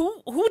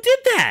 Who did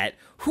that?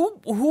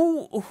 Who?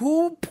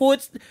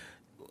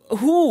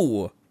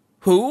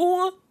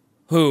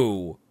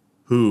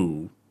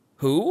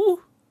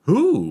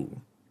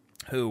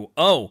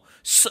 Oh,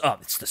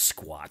 it's the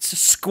squats.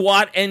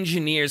 Squat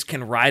engineers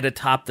can ride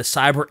atop the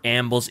Cyber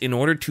Ambles in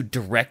order to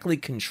directly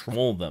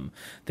control them.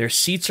 Their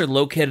seats are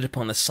located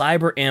upon the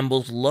Cyber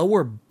Amble's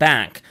lower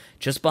back,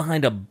 just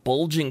behind a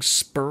bulging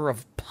spur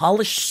of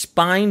polished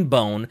spine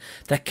bone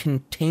that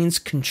contains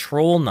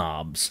control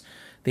knobs.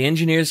 The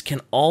engineers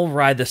can all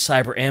ride the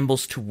Cyber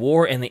Ambles to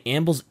war, and the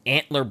Amble's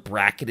antler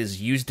bracket is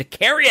used to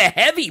carry a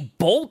heavy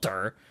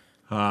bolter.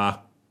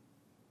 Wow.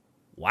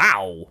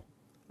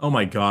 Oh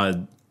my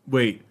God.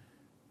 Wait,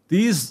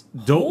 these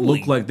don't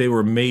look like they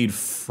were made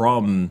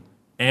from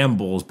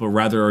Ambles, but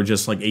rather are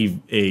just like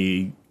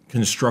a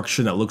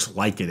construction that looks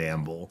like an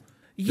Amble.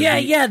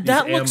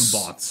 That looks...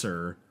 Ambots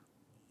are...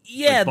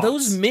 Yeah, like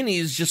those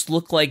minis just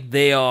look like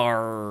they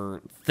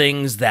are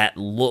things that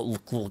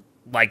look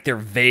like they're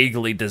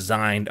vaguely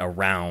designed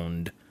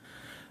around.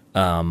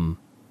 Yeah.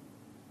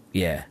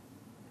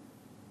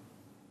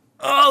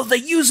 Oh, they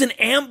use an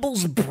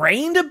Amble's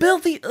brain to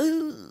build the...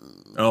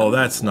 Oh,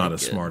 that's not a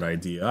smart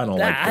idea. I don't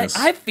like this.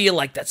 I feel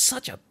like that's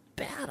such a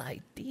bad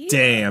idea.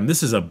 Damn,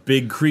 this is a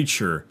big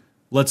creature.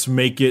 Let's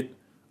make it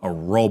a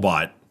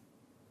robot.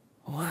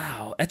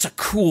 Wow, that's a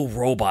cool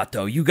robot,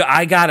 though.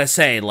 I gotta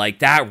say, like,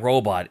 that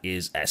robot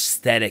is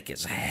aesthetic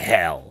as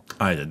hell.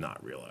 I did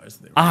not realize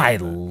they were I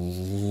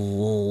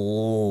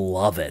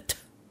love it.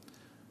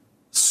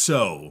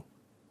 So,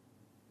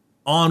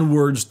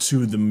 onwards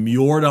to the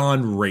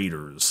Mjordheim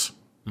Raiders.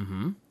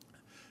 Mm-hmm.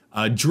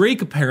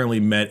 Drake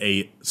apparently met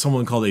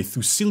someone called a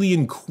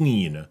Thusilian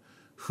queen,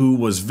 who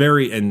was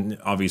and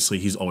obviously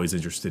he's always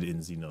interested in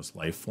Xenos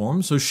life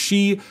form. So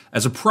she,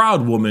 as a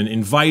proud woman,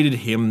 invited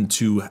him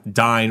to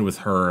dine with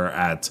her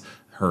at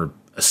her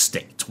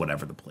estate,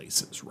 whatever the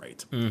place is,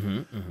 right?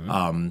 Mm-hmm,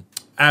 mm-hmm.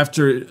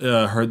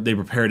 After they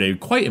prepared a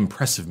quite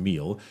impressive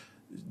meal,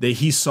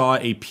 he saw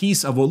a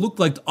piece of what looked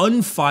like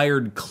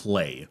unfired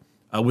clay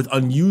with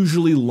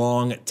unusually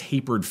long,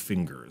 tapered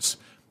fingers.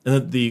 And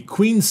that the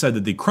queen said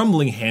that the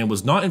crumbling hand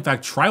was not in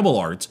fact tribal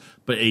art,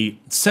 but a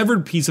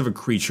severed piece of a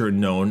creature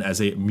known as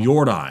a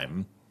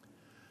Mjordheim.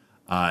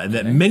 And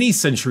that many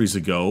centuries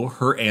ago,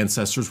 her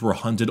ancestors were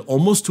hunted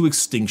almost to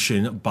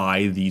extinction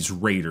by these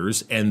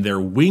raiders and their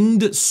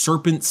winged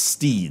serpent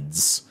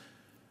steeds.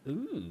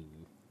 Ooh.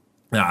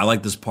 Now, I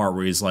like this part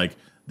where he's like,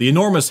 the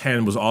enormous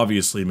hand was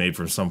obviously made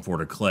from some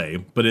sort of clay,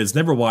 but it is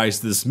never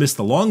wise to dismiss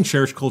the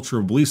long-cherished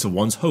cultural beliefs of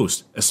one's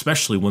host,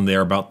 especially when they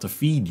are about to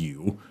feed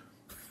you.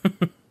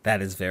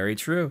 That is very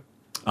true.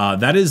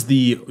 That is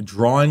the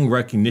drawing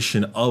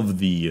recognition of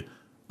the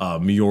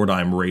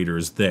Mjornheim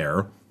raiders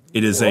there.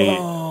 It is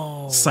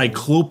a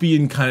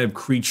cyclopean kind of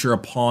creature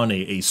upon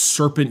a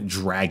serpent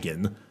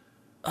dragon.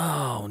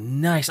 Oh,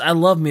 nice. I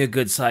love me a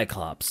good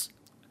Cyclops.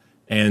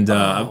 And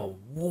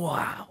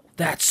wow.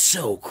 That's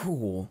so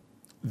cool.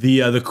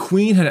 the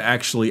queen had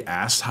actually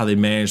asked how they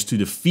managed to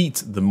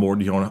defeat the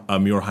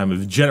Mjornheim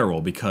of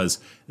General, because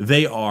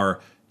they are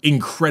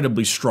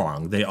incredibly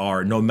strong. They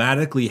are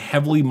nomadically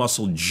heavily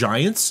muscled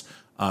giants,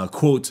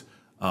 quote,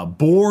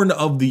 born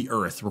of the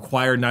earth,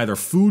 require neither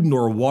food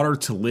nor water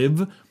to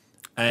live,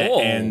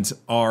 and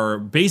are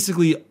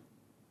basically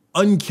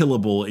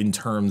unkillable in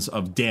terms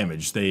of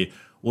damage. They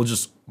will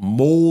just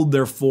mold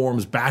their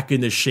forms back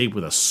into shape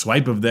with a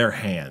swipe of their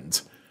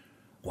hand.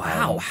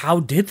 Wow, how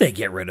did they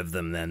get rid of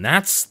them then?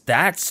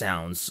 That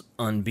sounds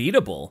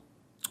unbeatable.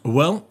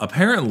 Well,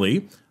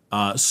 apparently,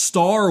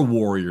 star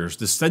warriors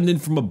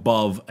descended from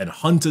above and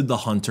hunted the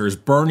hunters,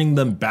 burning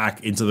them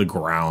back into the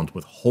ground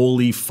with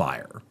holy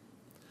fire.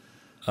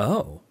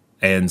 Oh.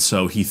 And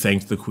so he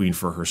thanked the queen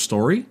for her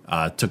story,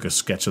 took a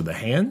sketch of the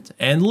hand,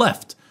 and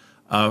left.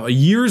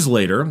 Years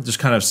later, just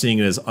kind of seeing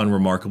it as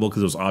unremarkable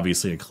because it was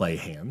obviously a clay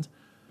hand,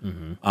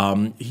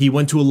 he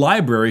went to a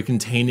library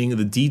containing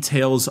the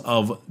details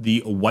of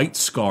the White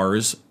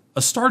Scars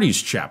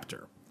Astartes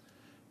chapter.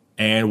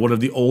 And one of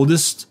the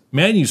oldest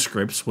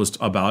manuscripts was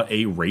about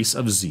a race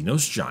of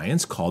Xenos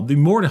giants called the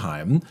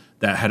Mjornheim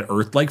that had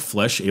earth-like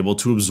flesh able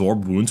to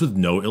absorb wounds with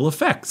no ill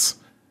effects.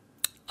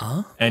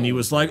 And he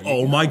was like,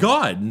 oh my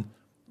god.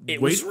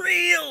 It was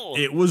real!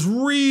 It was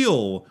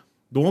real!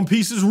 The One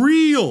Piece is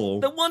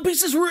real! The One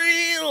Piece is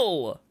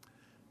real!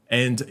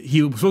 And he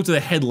spoke to the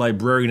head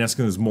librarian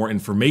asking us more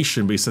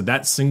information, but he said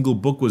that single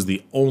book was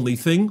the only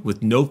thing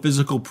with no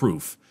physical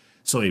proof.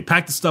 So he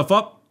packed the stuff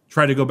up,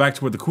 tried to go back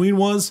to where the queen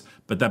was,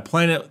 but that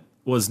planet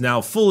was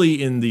now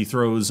fully in the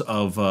throes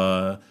of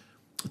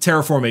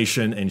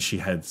terraformation, and she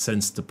had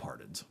since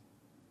departed.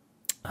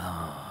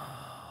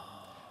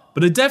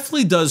 But it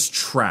definitely does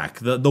track.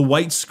 The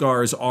White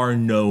Scars are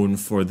known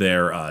for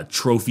their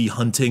trophy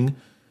hunting,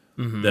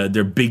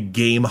 their big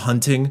game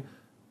hunting.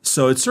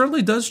 So it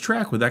certainly does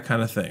track with that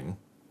kind of thing.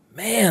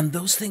 Man,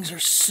 those things are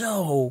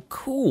so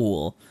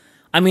cool.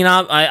 I mean,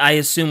 I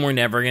assume we're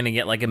never going to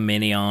get like a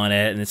mini on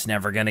it, and it's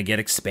never going to get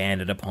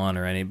expanded upon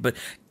or anything. But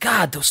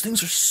God, those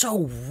things are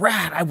so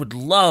rad. I would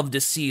love to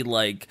see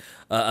like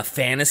a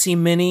fantasy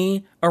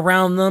mini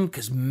around them,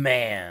 because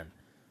man,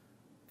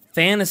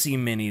 fantasy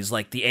minis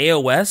like the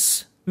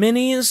AOS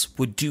minis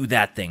would do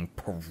that thing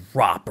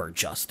proper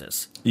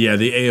justice. Yeah,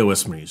 the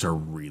AOS minis are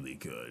really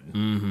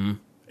good.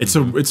 It's a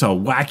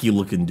wacky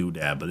looking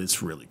doodad, but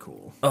it's really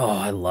cool. Oh,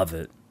 I love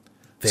it.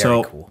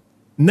 Very cool.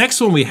 Next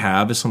one we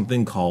have is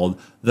something called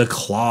the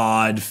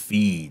Clawed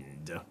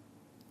Fiend.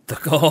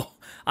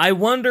 I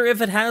wonder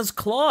if it has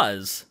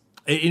claws.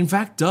 It in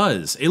fact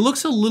does. It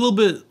looks a little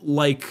bit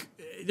like,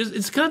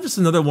 it's kind of just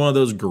another one of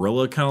those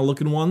gorilla kind of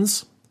looking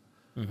ones.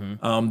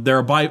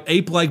 They're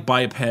ape-like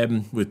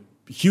biped with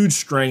huge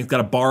strength, got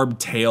a barbed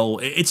tail.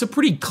 It's a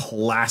pretty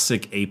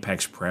classic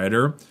apex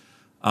predator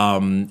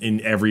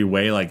in every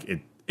way.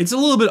 Like it's a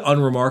little bit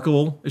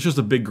unremarkable. It's just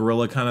a big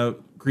gorilla kind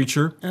of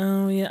creature.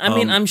 Oh, yeah. I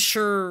mean, I'm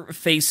sure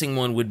facing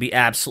one would be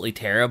absolutely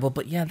terrible,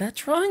 but yeah, that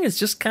drawing is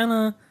just kind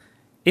of,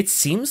 it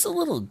seems a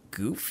little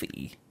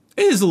goofy.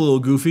 It is a little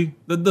goofy.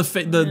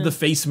 The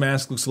face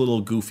mask looks a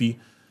little goofy.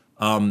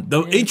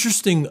 The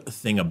interesting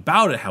thing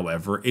about it,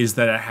 however, is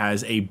that it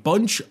has a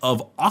bunch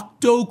of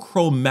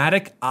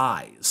octochromatic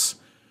eyes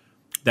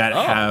that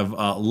have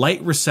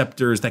light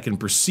receptors that can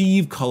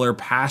perceive color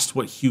past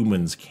what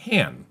humans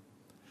can.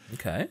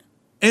 Okay.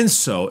 And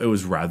so it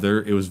was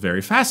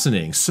very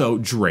fascinating. So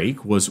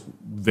Drake was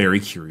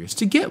very curious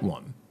to get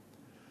one.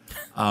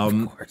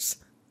 Of course.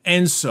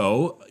 And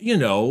so,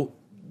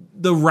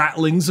 the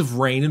rattlings of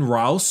Rain and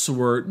Rouse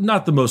were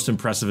not the most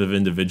impressive of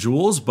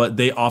individuals, but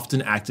they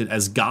often acted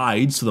as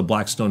guides to the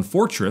Blackstone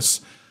Fortress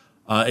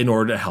in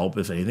order to help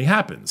if anything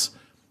happens.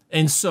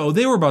 And so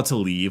they were about to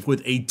leave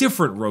with a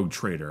different rogue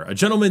trader, a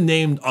gentleman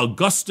named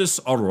Augustus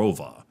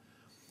Arova.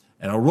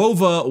 And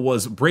Arova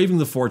was braving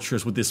the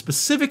fortress with the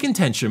specific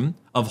intention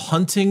of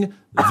hunting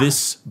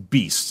this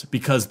beast,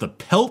 because the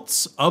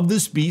pelts of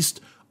this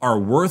beast are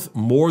worth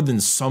more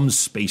than some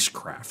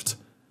spacecraft.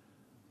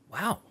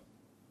 Wow.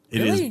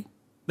 Really?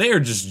 They are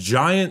just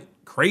giant,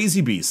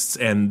 crazy beasts,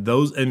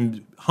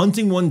 and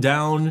hunting one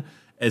down,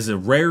 as a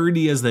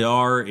rarity as they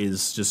are,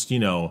 is just,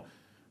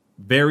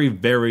 very,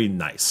 very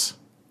nice.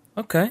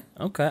 Okay.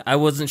 I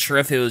wasn't sure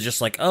if it was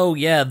just like, oh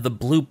yeah, the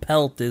blue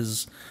pelt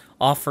is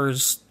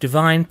offers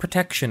divine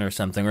protection or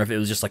something, or if it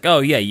was just like, oh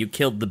yeah, you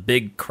killed the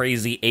big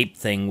crazy ape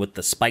thing with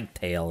the spike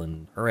tail,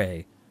 and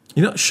hooray.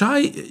 You know,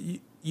 Shy,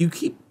 you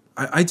keep...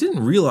 I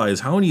didn't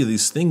realize how many of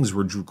these things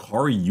were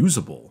Drukhari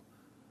usable.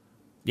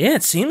 Yeah,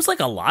 it seems like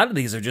a lot of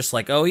these are just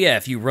like, oh yeah,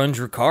 if you run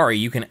Drukhari,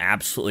 you can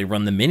absolutely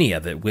run the mini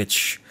of it,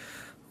 which,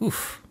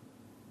 oof.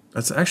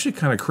 That's actually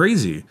kind of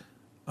crazy.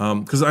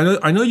 Because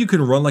I know you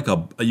can run like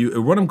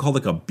you run them called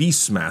like a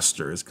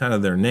Beastmaster. It's kind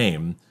of their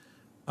name.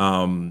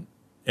 And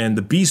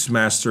the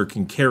Beastmaster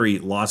can carry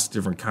lots of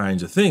different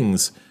kinds of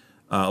things,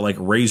 like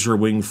razor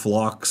wing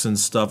flocks and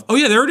stuff. Oh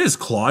yeah, there it is,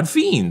 Clawed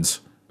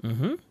Fiends.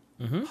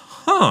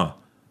 Huh.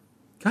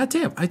 God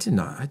damn, I did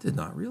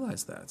not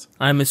realize that.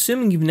 I'm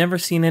assuming you've never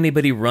seen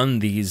anybody run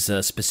these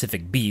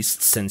specific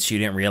beasts since you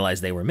didn't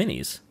realize they were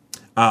minis.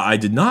 I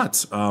did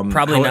not.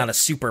 Probably not a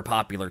super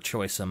popular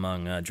choice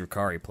among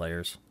Drukhari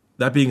players.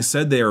 That being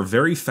said, they are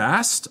very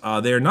fast.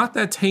 They are not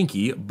that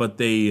tanky, but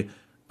they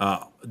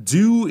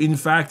do, in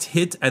fact,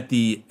 hit at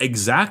the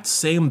exact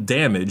same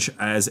damage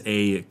as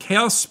a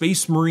Chaos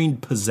Space Marine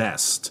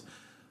Possessed.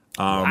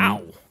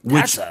 Wow.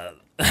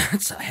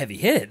 That's a heavy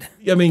hit.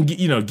 I mean,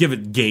 you know, give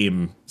it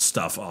game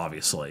stuff,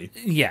 obviously.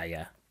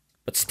 Yeah.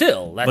 But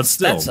still,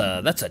 that's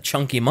a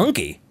chunky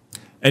monkey.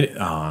 And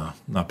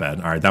not bad.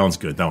 All right, that one's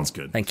good.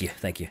 Thank you.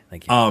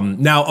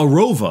 Now,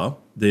 Arova,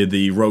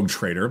 the rogue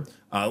trader,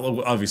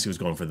 obviously was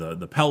going for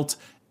the pelt.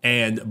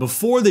 And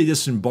before they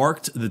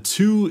disembarked, the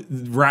two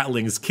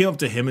ratlings came up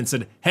to him and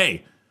said,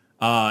 hey,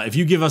 if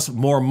you give us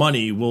more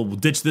money, we'll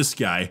ditch this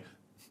guy,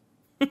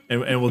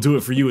 and we'll do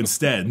it for you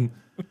instead.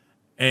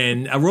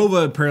 And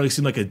Arova apparently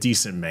seemed like a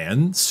decent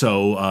man,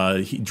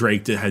 so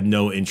Drake had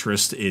no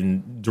interest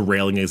in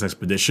derailing his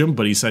expedition,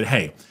 but he said,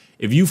 hey,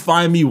 if you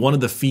find me one of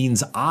the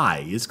fiend's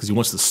eyes, because he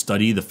wants to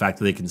study the fact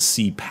that they can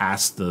see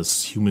past the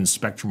human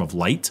spectrum of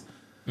light,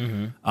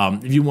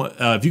 if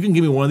you can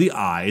give me one of the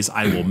eyes,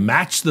 I will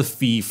match the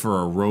fee for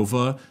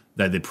Arova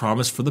that they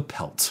promised for the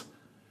pelt.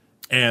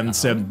 And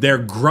said their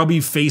grubby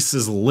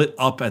faces lit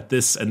up at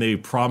this, and they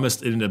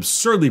promised in an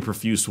absurdly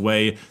profuse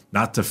way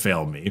not to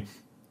fail me.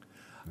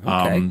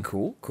 Okay,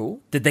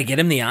 cool. Did they get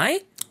him the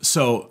eye?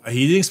 So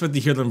he didn't expect to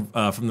hear them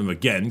from them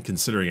again,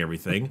 considering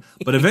everything.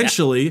 But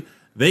eventually,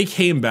 they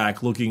came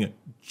back looking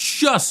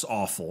just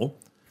awful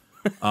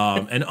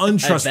and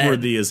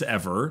untrustworthy as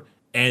ever,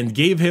 and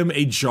gave him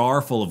a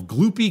jar full of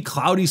gloopy,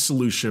 cloudy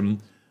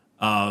solution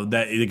that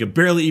they could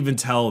barely even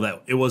tell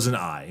that it was an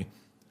eye.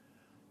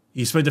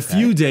 He spent a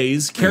few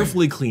days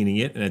carefully cleaning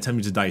it and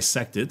attempting to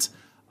dissect it.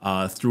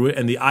 Through it,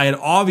 and the eye had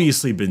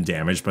obviously been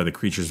damaged by the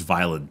creature's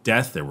violent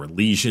death. There were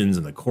lesions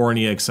in the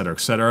cornea, etc.,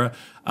 etc.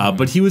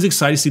 But he was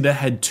excited to see that it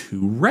had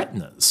two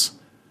retinas.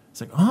 It's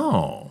like,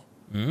 oh.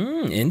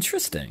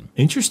 Interesting.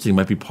 Interesting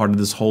might be part of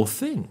this whole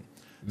thing.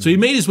 So he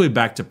made his way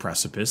back to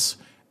Precipice,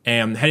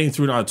 and heading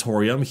through an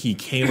auditorium, he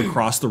came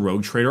across the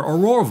rogue trader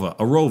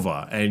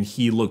Arova, and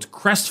he looked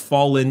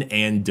crestfallen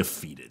and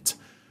defeated.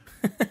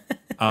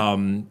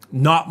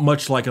 Not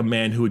much like a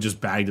man who had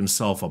just bagged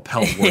himself a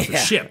pelt worth of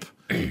ship.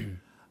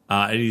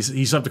 And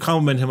he started to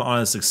compliment him on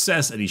his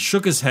success, and he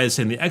shook his head,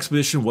 saying the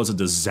expedition was a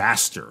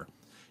disaster.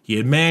 He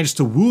had managed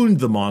to wound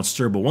the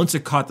monster, but once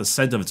it caught the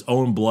scent of its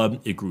own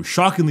blood, it grew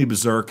shockingly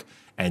berserk,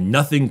 and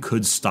nothing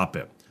could stop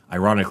it.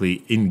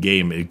 Ironically,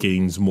 in-game, it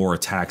gains more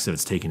attacks if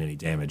it's taken any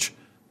damage.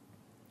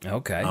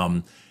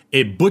 Okay.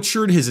 It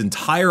butchered his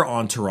entire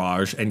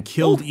entourage and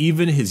killed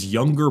even his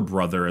younger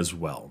brother as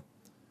well.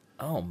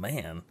 Oh,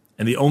 man.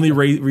 And the only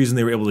reason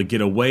they were able to get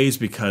away is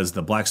because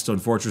the Blackstone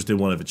Fortress did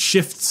one of its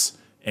shifts,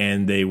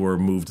 and they were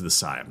moved to the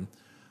side.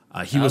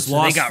 He was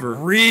lost. They got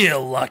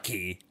real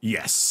lucky.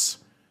 Yes.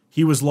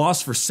 He was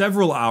lost for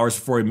several hours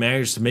before he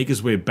managed to make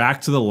his way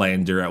back to the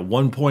lander. At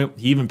one point,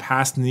 he even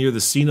passed near the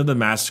scene of the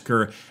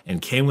massacre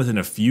and came within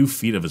a few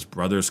feet of his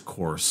brother's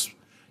corpse.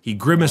 He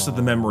grimaced at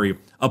the memory,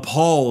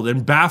 appalled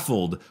and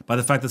baffled by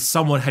the fact that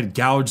someone had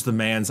gouged the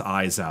man's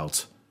eyes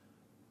out.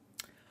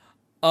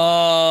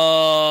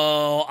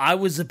 Oh, I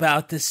was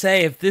about to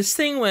say, if this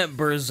thing went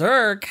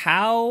berserk,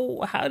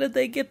 how did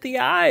they get the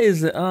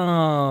eyes?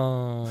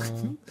 Oh.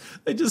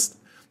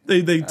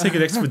 They take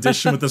an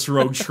expedition with this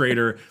rogue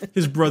trader.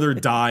 His brother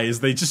dies.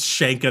 They just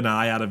shank an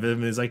eye out of him,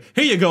 and he's like,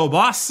 here you go,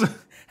 boss.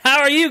 How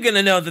are you going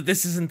to know that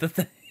this isn't the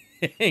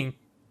thing?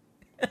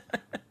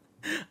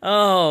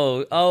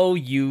 Oh,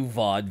 you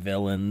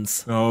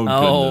vaudevillains. Oh,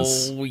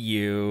 goodness. Oh,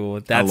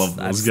 you. I love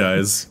those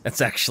guys. That's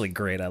actually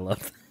great. I love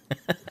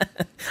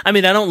that. I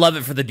mean, I don't love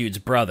it for the dude's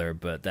brother,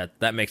 but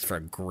that makes for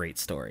a great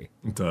story.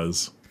 It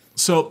does.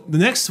 So the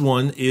next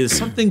one is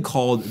something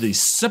called the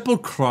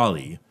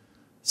Sepulcrali.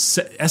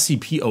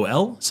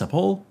 S-E-P-O-L?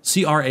 Sepul?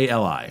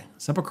 C-R-A-L-I.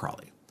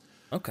 Sepulcrali.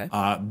 Okay.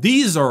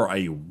 These are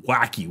a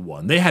wacky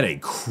one. They had a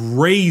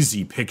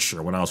crazy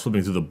picture when I was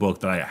flipping through the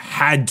book that I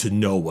had to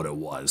know what it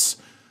was.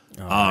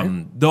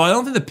 Right. Though I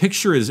don't think the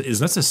picture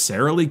is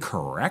necessarily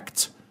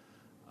correct.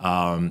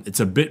 It's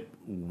a bit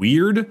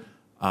weird,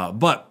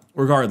 but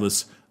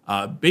regardless,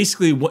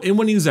 basically,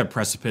 when he was at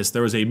Precipice,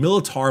 there was a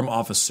Militarum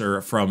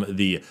officer from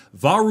the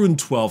Varun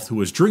 12th who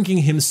was drinking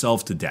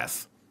himself to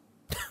death.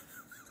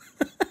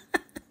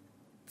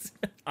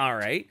 All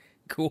right.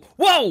 Cool.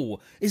 Whoa!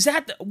 Is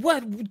that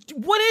what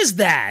is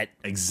that?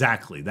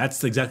 Exactly.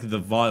 That's exactly the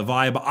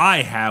vibe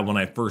I had when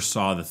I first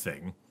saw the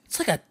thing.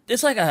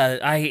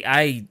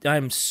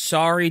 I'm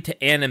sorry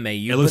to anime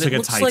you. It looks but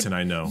like a Titan,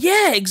 I know.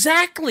 Yeah,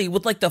 exactly.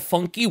 With like the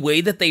funky way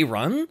that they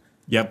run.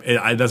 Yep,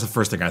 that's the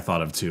first thing I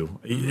thought of too.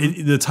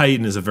 The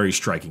Titan is a very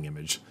striking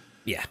image.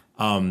 Yeah.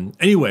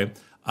 Anyway,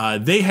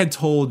 they had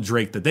told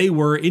Drake that they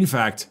were, in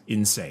fact,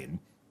 insane.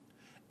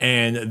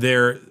 And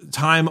their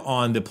time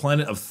on the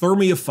planet of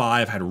Thermia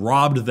 5 had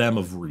robbed them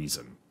of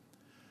reason.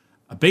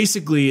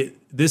 Basically,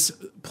 this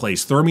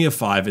place, Thermia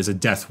 5, is a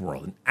death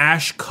world, an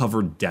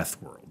ash-covered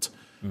death world.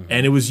 Mm-hmm.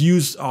 And it was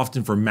used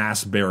often for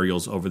mass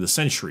burials over the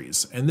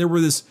centuries. And there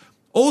were this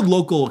old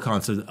local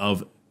concept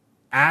of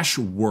ash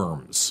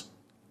worms,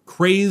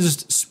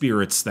 crazed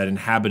spirits that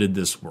inhabited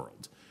this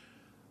world.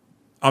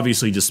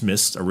 Obviously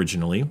dismissed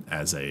originally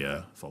as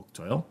a folk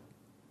tale.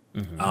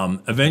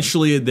 Mm-hmm.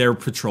 Eventually, their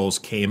patrols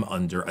came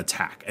under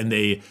attack, and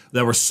they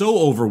were so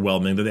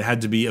overwhelming that they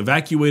had to be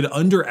evacuated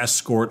under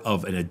escort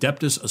of an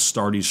Adeptus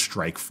Astartes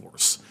strike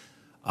force,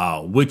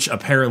 which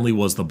apparently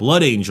was the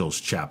Blood Angels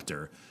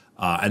chapter,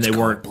 and they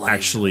weren't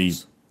actually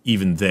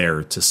even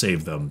there to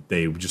save them.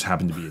 They just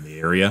happened to be in the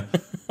area.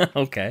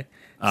 Okay.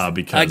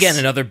 Because again,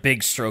 another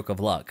big stroke of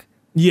luck.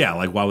 Yeah,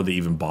 like why would they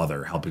even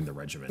bother helping the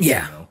regiment?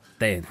 Yeah, you know?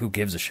 Who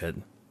gives a shit?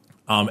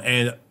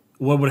 And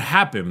what would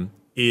happen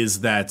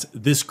is that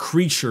this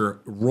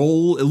creature it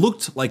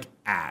looked like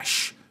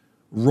ash,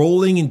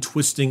 rolling and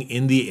twisting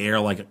in the air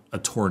like a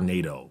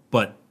tornado.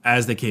 But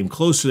as they came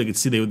closer, they could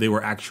see they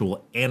were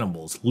actual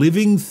animals,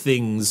 living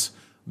things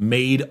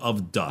made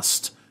of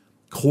dust,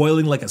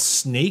 coiling like a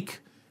snake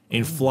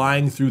and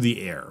flying through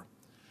the air.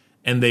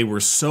 And they were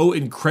so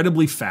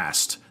incredibly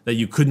fast that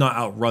you could not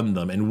outrun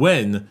them. And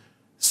when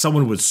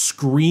someone would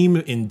scream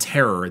in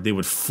terror, they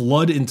would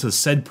flood into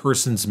said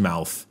person's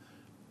mouth,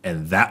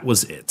 and that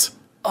was it.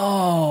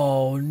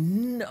 Oh,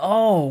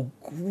 no,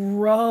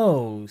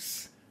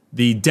 gross.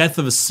 The death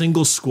of a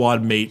single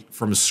squad mate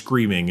from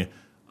screaming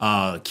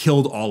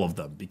killed all of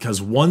them,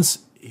 because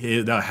once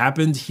that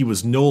happened, he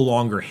was no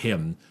longer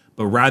him,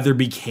 but rather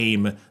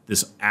became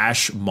this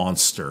ash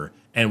monster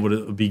and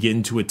would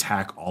begin to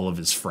attack all of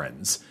his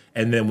friends.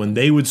 And then when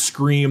they would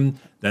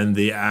scream, then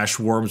the ash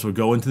worms would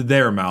go into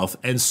their mouth,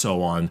 and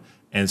so on,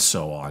 and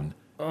so on,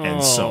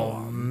 and so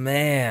on. Oh,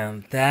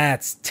 man,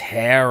 that's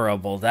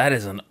terrible. That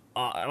is an...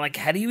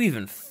 how do you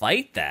even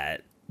fight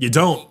that? You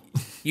don't.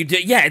 You do,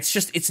 yeah.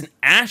 It's an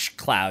ash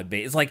cloud.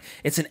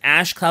 It's an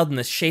ash cloud in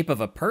the shape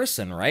of a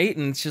person, right?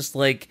 And it's just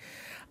like,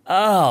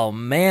 oh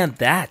man,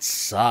 that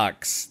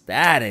sucks.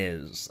 That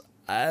is.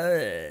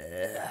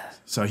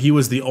 So he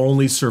was the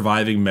only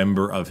surviving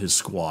member of his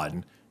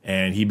squad,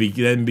 and he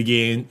began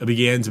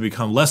to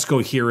become less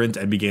coherent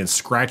and began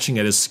scratching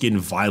at his skin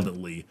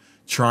violently,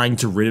 trying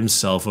to rid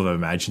himself of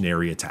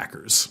imaginary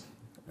attackers.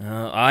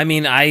 I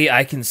mean,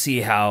 I can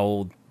see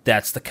how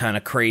that's the kind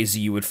of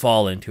crazy you would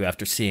fall into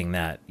after seeing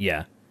that.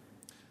 Yeah.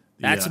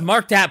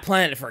 Mark that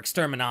planet for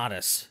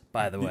Exterminatus,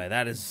 by the way.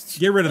 That is...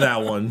 Get rid of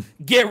that one.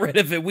 Get rid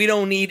of it. We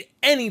don't need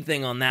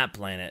anything on that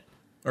planet.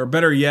 Or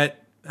better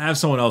yet, have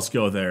someone else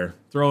go there.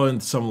 Throw in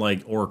some,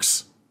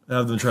 orcs.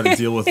 Have them try to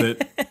deal with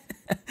it.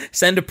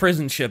 Send a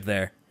prison ship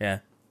there. Yeah.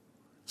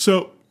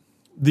 So,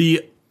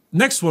 the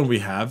next one we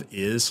have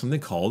is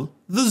something called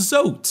the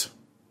Zote.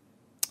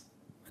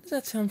 Why does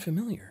that sound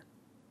familiar?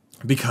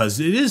 Because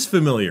it is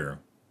familiar.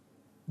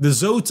 The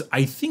Zote,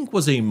 I think,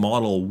 was a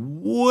model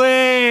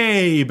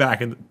way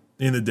back in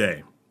the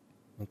day.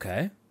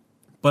 Okay.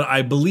 But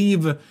I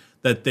believe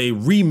that they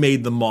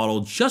remade the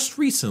model just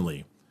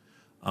recently.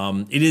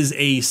 It is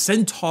a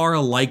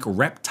centaur-like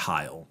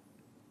reptile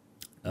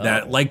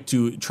that like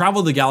to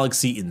travel the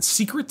galaxy in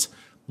secret,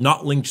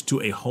 not linked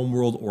to a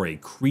homeworld or a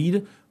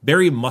creed,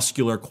 very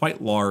muscular,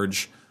 quite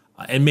large,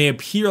 and may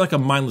appear like a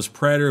mindless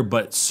predator,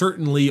 but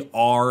certainly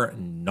are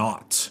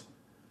not.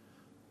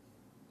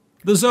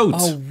 The Zote.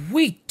 Oh,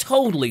 we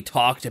totally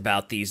talked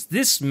about these.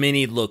 This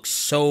mini looks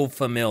so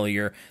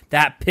familiar.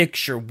 That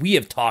picture, we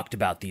have talked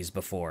about these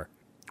before.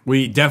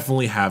 We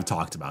definitely have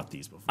talked about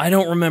these before. I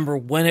don't remember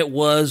when it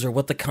was or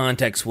what the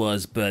context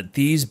was, but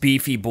these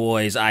beefy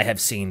boys I have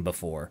seen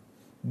before.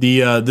 The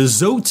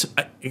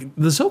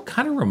Zote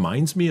kind of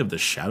reminds me of the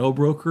Shadow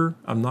Broker,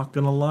 I'm not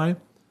going to lie.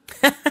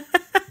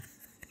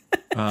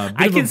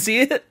 I can see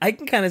it. I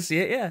can kind of see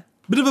it, yeah.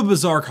 Bit of a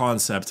bizarre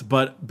concept,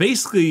 but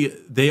basically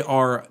they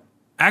are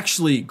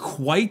actually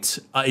quite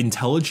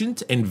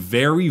intelligent and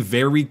very,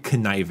 very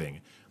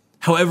conniving.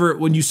 However,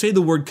 when you say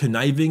the word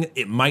conniving,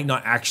 it might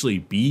not actually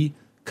be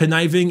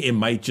conniving. It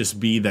might just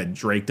be that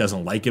Drake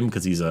doesn't like him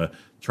because he's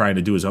trying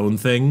to do his own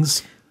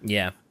things.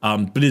 Yeah.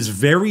 But is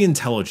very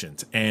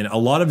intelligent, and a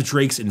lot of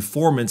Drake's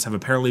informants have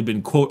apparently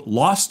been, quote,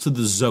 lost to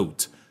the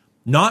Zote.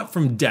 Not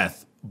from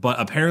death, but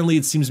apparently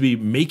it seems to be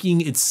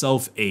making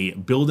itself a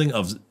building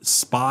of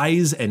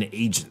spies and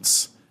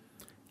agents.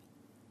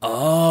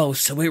 Oh,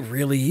 so it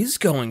really is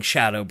going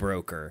Shadow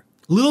Broker.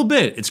 A little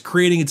bit. It's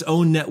creating its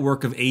own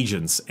network of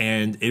agents,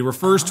 and it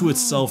refers to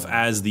itself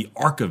as the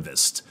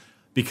Archivist,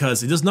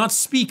 because it does not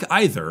speak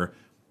either,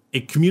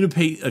 it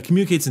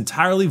communicates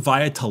entirely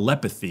via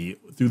telepathy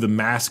through the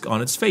mask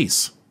on its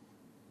face.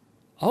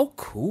 Oh,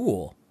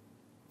 cool.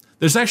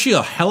 There's actually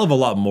a hell of a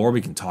lot more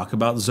we can talk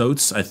about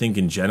Zotes, I think,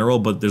 in general,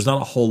 but there's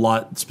not a whole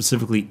lot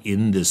specifically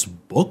in this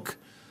book.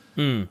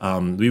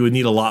 We would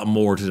need a lot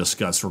more to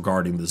discuss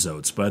regarding the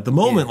Zotes. But at the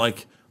moment,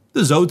 like,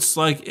 the Zotes,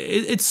 like,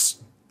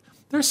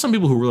 there's some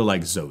people who really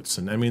like Zotes.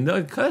 And, I mean,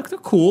 they're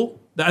cool.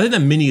 I think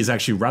that mini is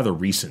actually rather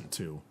recent,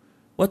 too.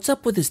 What's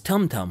up with his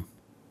tum-tum?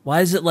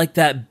 Why is it like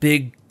that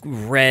big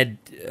red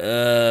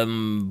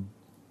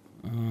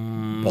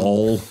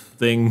ball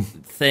thing?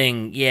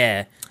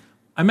 Yeah.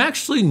 I'm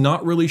actually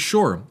not really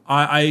sure.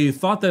 I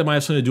thought that it might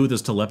have something to do with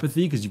his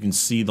telepathy because you can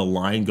see the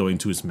line going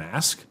to his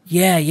mask.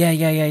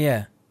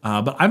 Yeah.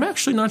 But I'm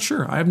actually not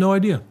sure. I have no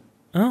idea.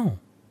 Oh.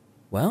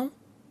 Well,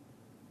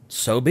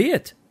 so be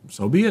it.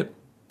 So be it.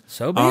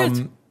 So be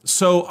it.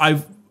 So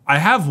I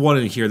have one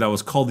in here that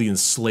was called the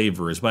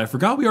Enslavers, but I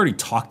forgot we already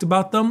talked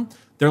about them.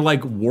 They're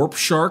like warp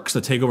sharks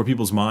that take over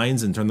people's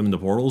minds and turn them into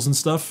portals and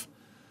stuff.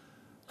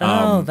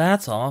 Oh,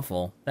 that's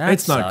awful. That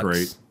it's sucks. not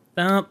great.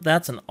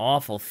 That's an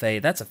awful fate.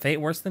 That's a fate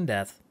worse than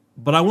death.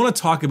 But I want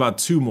to talk about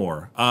two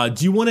more.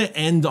 Do you want to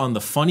end on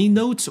the funny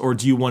note, or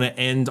do you want to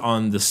end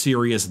on the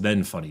serious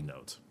then funny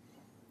note?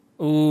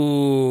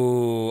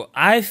 Ooh,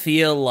 I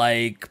feel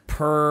like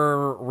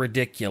per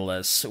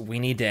ridiculous, we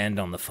need to end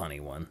on the funny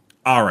one.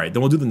 All right,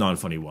 then we'll do the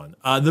non-funny one.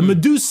 The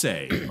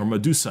Medusae, or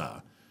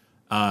Medusa.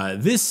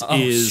 This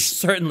is...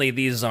 Certainly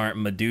these aren't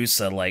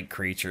Medusa-like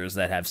creatures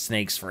that have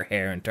snakes for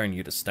hair and turn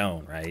you to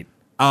stone, right?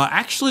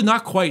 Actually,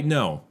 not quite,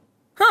 no.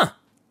 Huh.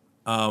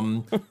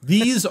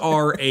 These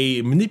are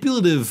a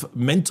manipulative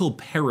mental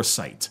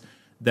parasite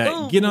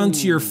that get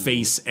onto your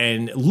face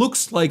and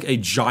looks like a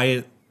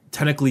giant,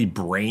 technically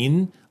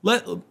brain.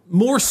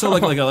 More so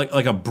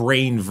like a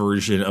brain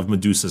version of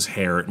Medusa's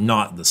hair,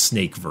 not the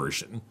snake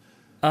version.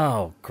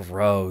 Oh,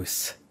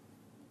 gross.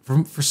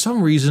 For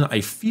some reason,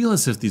 I feel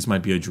as if these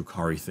might be a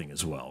Drukhari thing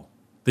as well.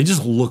 They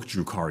just look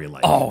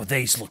Drukhari-like. Oh,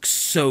 these look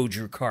so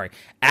Drukhari.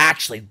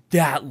 Actually,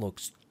 that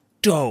looks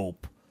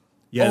dope.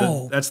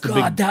 Yeah, that's the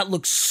God, that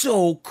looks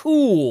so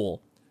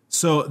cool.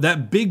 So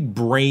that big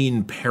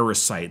brain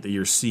parasite that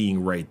you're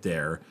seeing right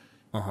there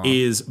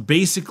is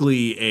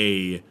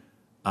basically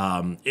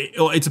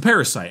it's a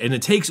parasite, and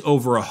it takes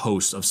over a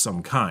host of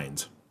some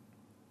kind.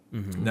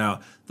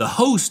 Now, the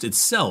host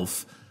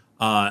itself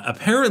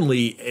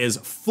apparently is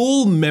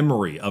full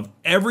memory of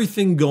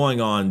everything going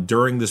on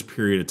during this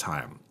period of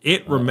time.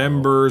 It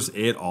remembers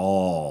it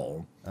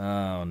all.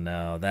 Oh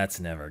no, that's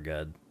never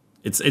good.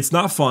 It's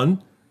not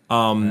fun.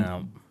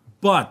 No.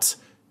 But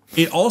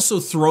it also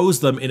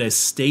throws them in a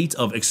state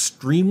of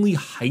extremely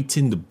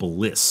heightened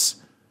bliss.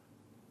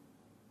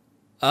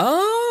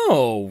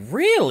 Oh,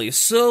 really?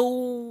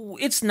 So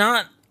it's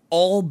not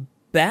all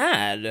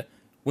bad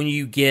when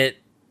you get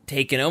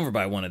taken over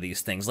by one of these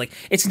things. Like,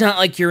 it's not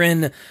like you're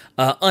in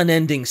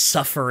unending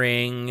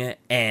suffering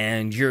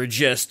and you're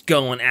just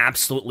going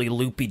absolutely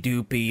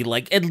loopy-doopy.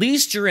 Like, at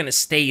least you're in a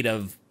state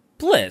of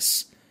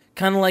bliss.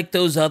 Kind of like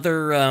those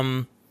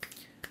other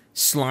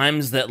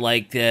slimes that,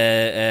 like,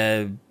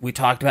 we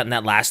talked about in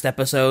that last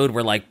episode,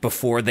 where, like,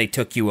 before they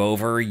took you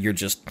over, you're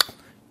just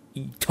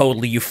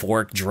totally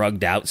euphoric,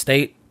 drugged out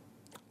state.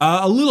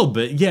 A little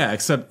bit, yeah,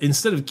 except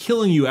instead of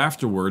killing you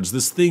afterwards,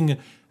 this thing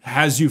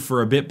has you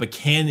for a bit, but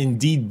can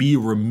indeed be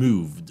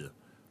removed.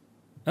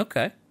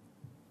 Okay.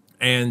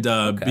 And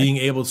being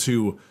able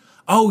to...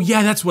 Oh,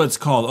 yeah, that's what it's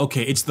called.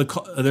 Okay,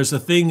 there's a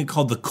thing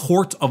called the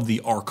Court of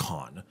the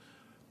Archon,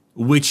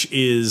 which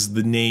is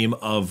the name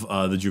of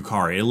the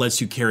Drukhari. It lets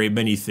you carry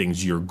many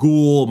things. Your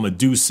ghoul,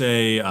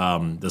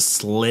 Medusae, the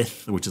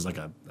Slith, which is like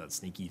a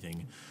sneaky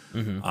thing,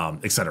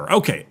 etc.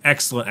 Okay,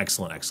 excellent.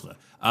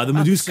 The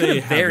Medusae could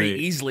have very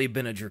easily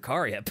been a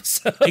Drukhari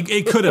episode.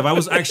 It could have. I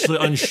was actually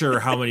unsure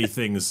how many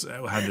things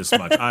had this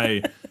much.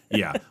 My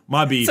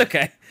beef. It's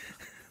okay.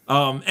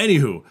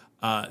 Anywho,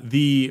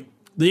 the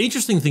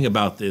interesting thing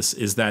about this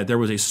is that there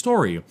was a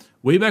story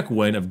way back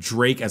when of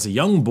Drake as a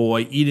young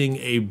boy eating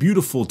a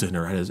beautiful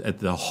dinner at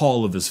the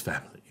hall of his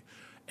family.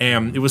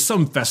 And it was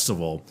some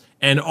festival,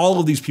 and all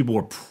of these people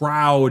were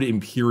proud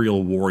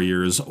imperial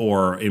warriors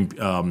or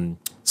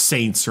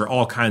saints or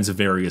all kinds of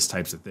various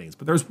types of things.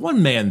 But there was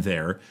one man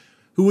there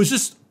who was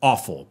just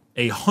awful,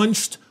 a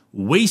hunched,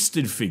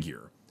 wasted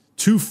figure,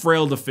 too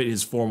frail to fit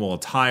his formal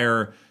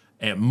attire,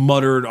 and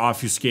muttered,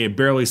 obfuscated,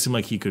 barely seemed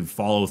like he could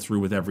follow through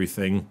with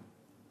everything.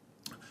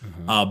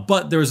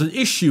 But there was an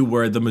issue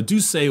where the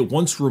Medusae,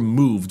 once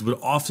removed, would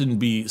often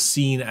be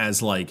seen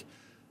as like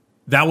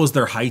that was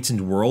their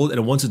heightened world,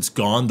 and once it's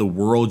gone, the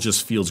world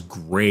just feels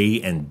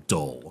gray and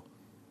dull.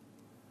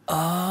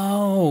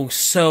 Oh,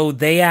 so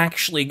they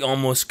actually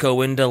almost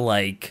go into,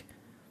 like,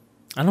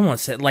 I don't want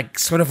to say, like,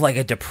 sort of like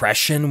a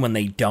depression when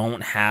they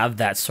don't have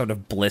that sort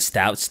of blissed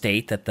out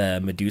state that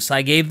the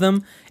Medusae gave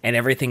them, and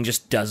everything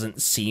just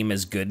doesn't seem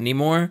as good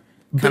anymore.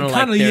 Kind of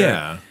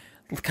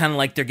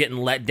like they're getting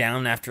let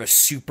down after a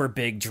super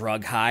big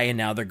drug high, and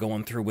now they're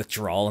going through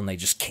withdrawal, and they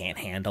just can't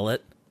handle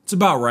it. It's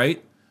about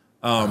right.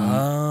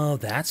 Oh,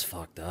 that's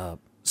fucked up.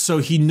 So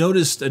he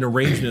noticed an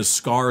arrangement of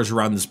scars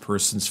around this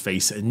person's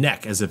face and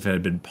neck, as if it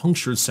had been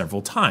punctured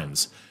several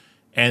times.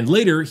 And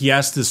later, he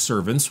asked his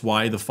servants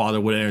why the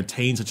father would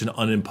entertain such an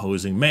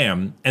unimposing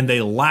man, and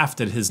they laughed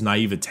at his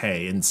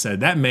naivete and said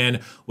that man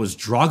was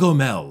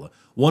Dragomel,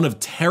 one of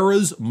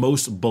Terra's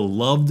most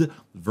beloved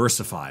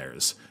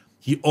versifiers.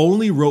 He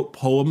only wrote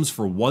poems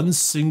for one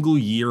single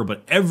year,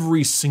 but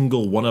every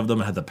single one of them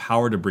had the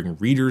power to bring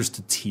readers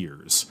to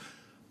tears.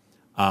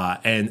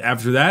 And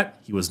after that,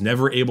 he was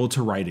never able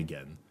to write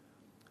again.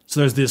 So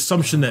there's the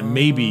assumption that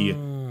maybe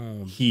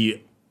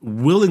he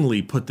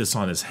willingly put this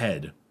on his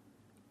head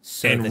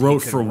and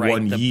wrote for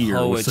 1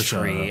 year. With such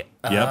a,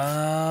 yep.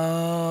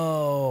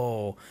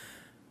 Oh.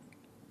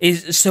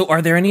 So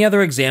are there any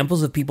other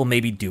examples of people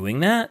maybe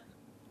doing that?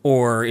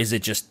 Or is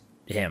it just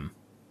him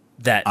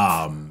that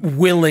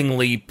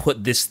willingly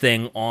put this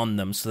thing on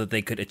them so that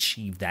they could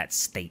achieve that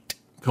state?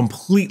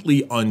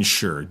 Completely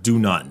unsure. Do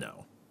not know.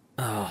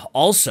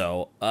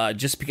 Also,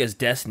 just because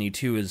Destiny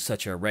 2 is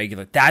such a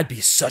regular... That'd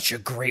be such a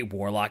great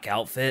Warlock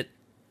outfit.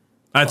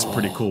 That's a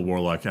pretty cool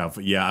Warlock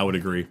outfit. Yeah, I would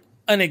agree.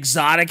 An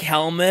exotic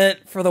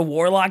helmet for the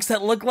Warlocks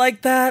that look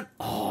like that?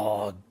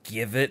 Oh,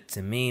 give it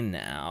to me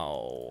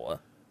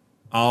now.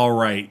 All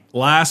right.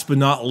 Last but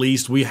not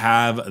least, we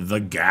have the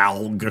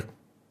Galg.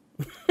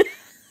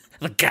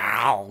 The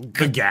Galg.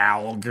 The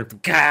Galg. The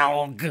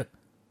Galg.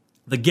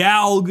 The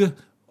Galg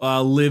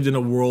lived in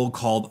a world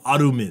called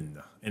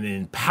Arumin, and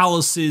in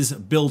palaces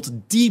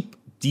built deep,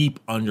 deep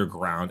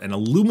underground and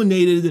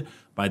illuminated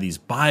by these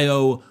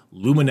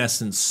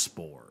bioluminescent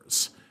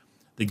spores.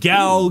 The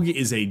Galg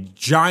is a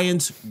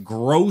giant,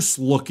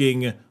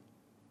 gross-looking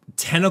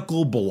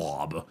tentacle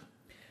blob.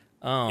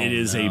 Oh, it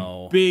is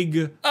a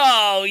big,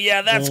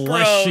 that's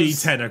fleshy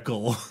gross.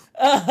 tentacle.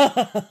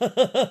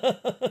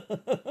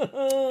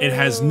 It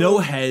has no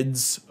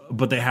heads,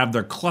 but they have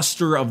their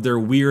cluster of their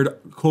weird,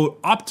 quote,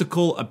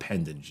 optical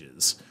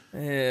appendages.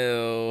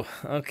 Ew,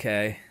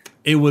 okay.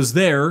 It was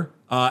there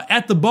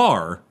at the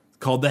bar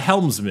called the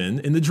Helmsman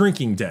in the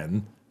drinking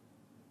den,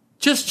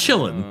 just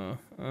chilling.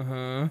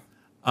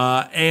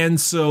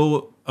 And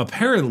so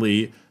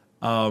apparently,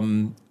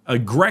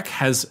 Grek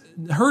has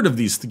heard of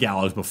these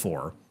Galgs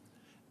before,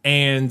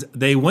 and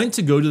they went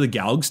to go to the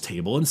Galg's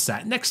table and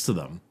sat next to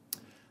them.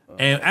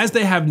 And as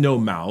they have no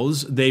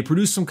mouths, they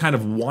produce some kind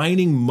of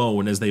whining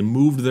moan as they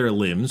moved their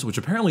limbs, which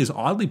apparently is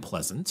oddly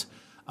pleasant,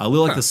 a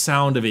little like the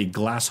sound of a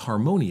glass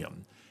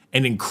harmonium.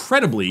 And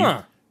incredibly,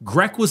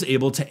 Grek was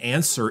able to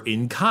answer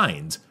in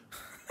kind,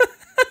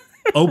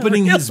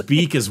 opening his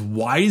beak as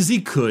wide as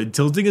he could,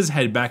 tilting his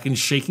head back and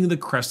shaking the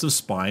crest of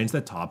spines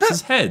that tops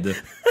his head.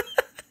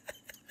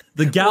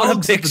 The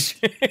Galgs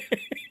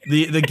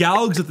the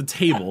Galgs at the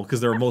table,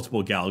 because there were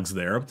multiple Galgs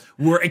there,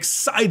 were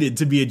excited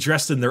to be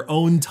addressed in their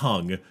own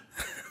tongue.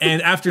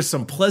 And after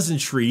some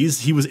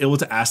pleasantries, he was able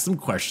to ask them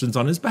questions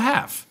on his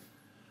behalf.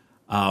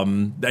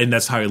 And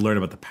that's how he learned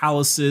about the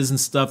palaces and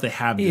stuff. They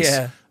have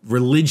this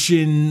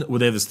religion where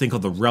they have this thing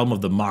called the realm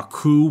of the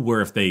Maku, where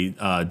if they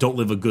don't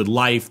live a good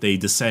life, they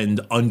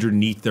descend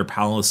underneath their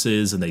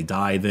palaces and they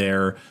die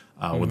there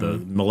with a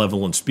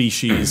malevolent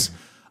species.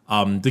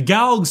 The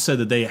Galgs said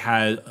that they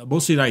had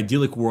mostly an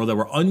idyllic world that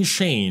were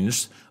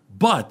unchanged,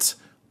 but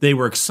they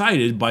were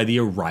excited by the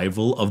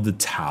arrival of the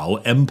Tau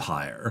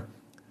Empire.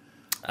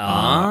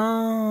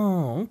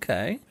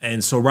 Okay.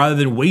 And so rather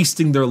than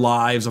wasting their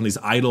lives on these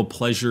idle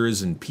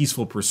pleasures and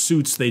peaceful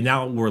pursuits, they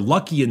now were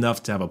lucky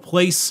enough to have a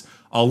place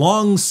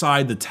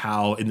alongside the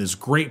Tau in this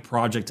great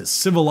project to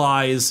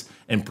civilize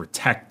and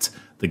protect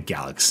the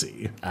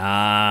galaxy.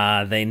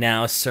 They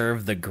now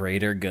serve the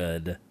greater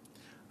good.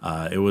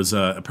 It was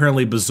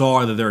apparently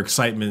bizarre that their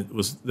excitement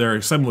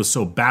was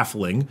so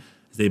baffling.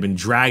 They've been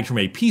dragged from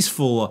a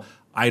peaceful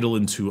idol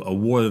into a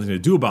war that nothing to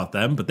do about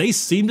them, but they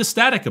seemed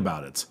ecstatic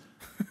about it.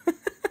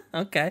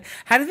 Okay.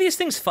 How do these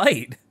things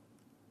fight?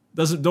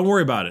 Don't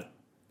worry about it.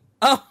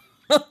 Oh,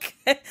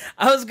 okay.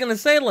 I was going to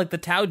say, like, the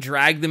Tau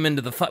dragged them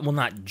into the fight. Well,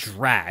 not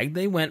dragged.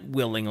 They went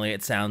willingly,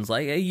 it sounds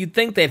like. You'd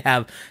think they'd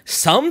have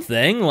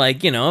something,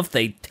 like, if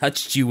they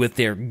touched you with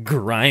their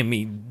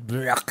grimy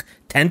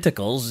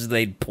tentacles,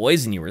 they'd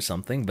poison you or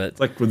something, but...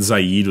 It's like when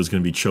Zaid was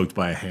going to be choked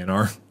by a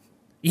Hanar.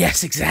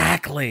 Yes,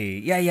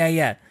 exactly.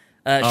 Yeah.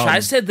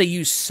 Shai said they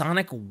use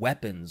sonic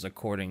weapons,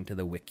 according to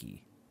the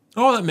wiki.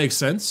 Oh, that makes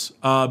sense,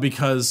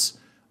 because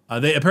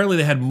they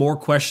had more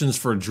questions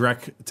for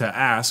Drek to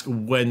ask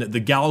when the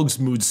Galg's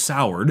mood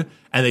soured,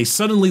 and they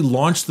suddenly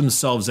launched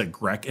themselves at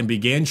Grek and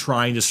began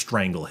trying to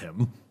strangle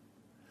him.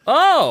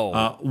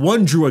 Oh!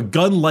 One drew a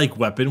gun-like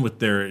weapon with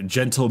their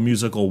gentle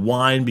musical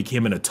whine,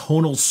 became an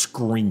atonal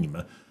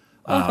scream.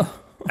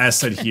 As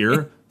said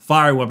here,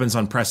 firing weapons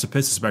on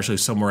precipice, especially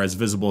somewhere as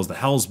visible as the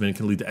Hellsman,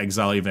 can lead to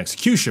exile, even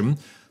execution.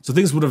 So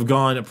things would have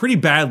gone pretty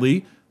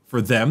badly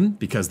for them,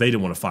 because they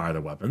didn't want to fire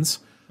their weapons.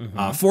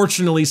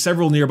 Fortunately,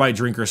 several nearby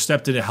drinkers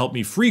stepped in to help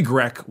me free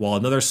Grek, while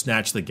another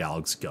snatched the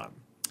Galg's gun.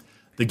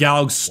 The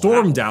Galg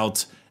stormed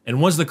out, and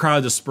once the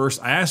crowd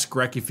dispersed, I asked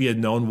Grek if he had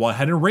known what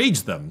had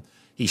enraged them.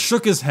 He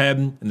shook his head,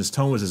 and his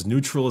tone was as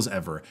neutral as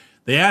ever.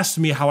 They asked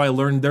me how I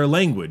learned their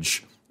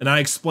language. And I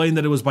explained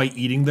that it was by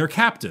eating their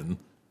captain.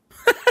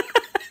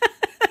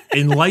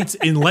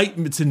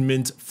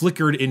 Enlightenment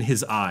flickered in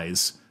his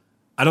eyes.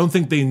 I don't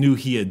think they knew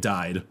he had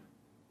died.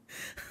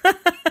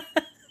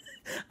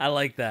 I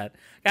like that.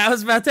 I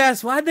was about to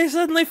ask, why'd they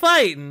suddenly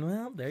fight? And,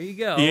 well, there you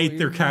go. They ate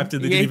their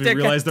captain. They didn't even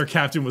realize their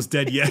captain was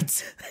dead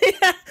yet.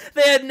 Yeah,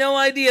 they had no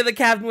idea the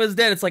captain was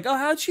dead. It's like, oh,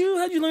 how'd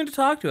you learn to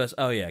talk to us?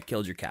 Oh, yeah,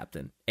 killed your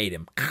captain. Ate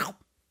him.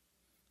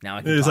 Now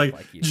I can talk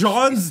like you.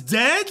 John's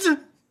dead?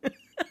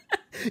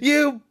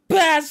 You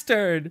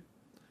bastard!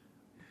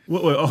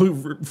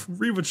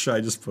 Read what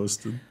Shai just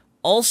posted.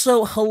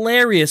 Also,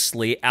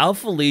 hilariously,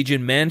 Alpha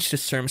Legion managed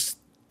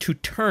to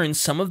turn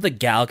some of the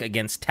Galg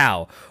against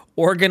Tau,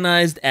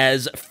 organized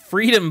as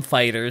freedom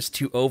fighters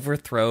to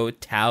overthrow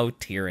Tau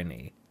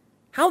tyranny.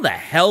 How the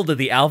hell did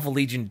the Alpha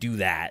Legion do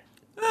that?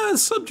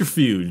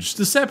 Subterfuge,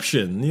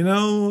 deception,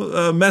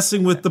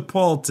 messing with the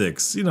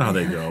politics. You know how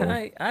they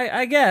go.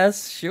 I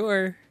guess,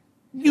 sure.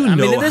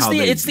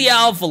 It's the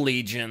Alpha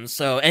Legion,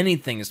 so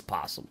anything is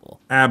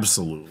possible.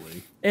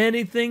 Absolutely.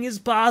 Anything is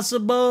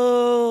possible.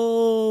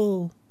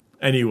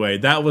 Anyway,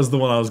 that was the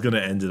one I was going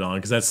to end it on,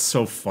 because that's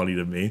so funny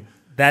to me.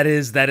 That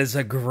is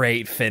a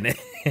great finish.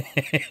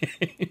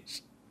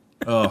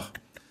 Oh,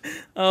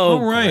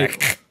 all right.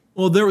 Correct.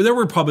 Well, there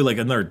were probably like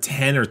another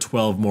 10 or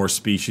 12 more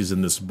species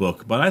in this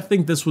book, but I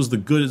think this was the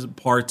good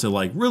part to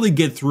like really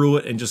get through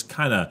it and just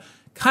kind of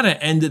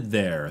end it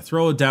there,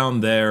 throw it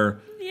down there,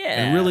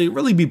 and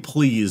really be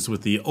pleased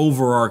with the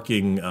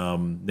overarching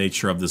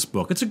nature of this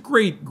book. It's a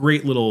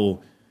great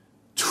little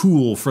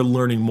tool for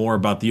learning more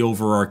about the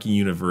overarching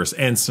universe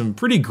and some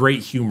pretty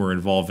great humor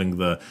involving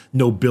the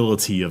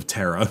nobility of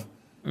Terra.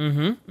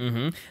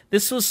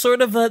 This was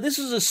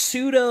a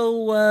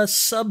pseudo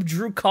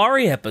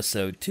sub-Drukhari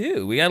episode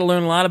too. We got to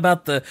learn a lot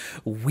about the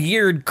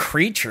weird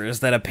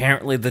creatures that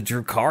apparently the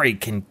Drukhari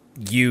can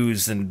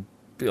use and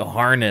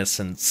harness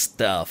and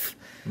stuff.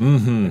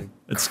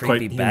 It's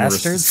quite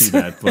humorous to see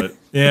that, but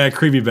yeah,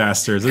 creepy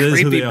bastards. It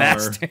is who they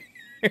are.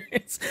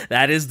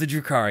 That is the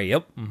Drukhari.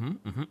 Yep.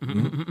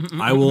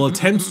 I will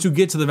attempt to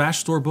get to the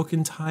Vashtor book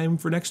in time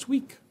for next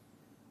week.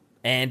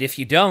 And if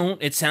you don't,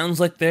 it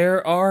sounds like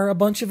there are a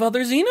bunch of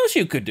other Xenos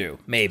you could do,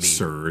 maybe.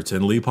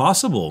 Certainly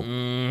possible.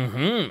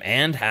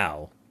 And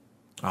how.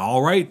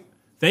 All right.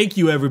 Thank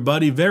you,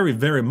 everybody, very,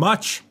 very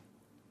much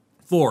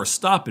for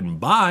stopping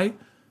by.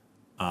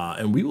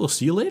 And we will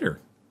see you later.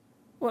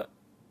 What?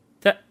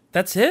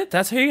 That's it?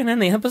 That's how you're going to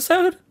end the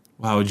episode?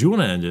 How would you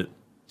want to end it?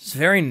 Just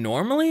very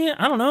normally?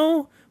 I don't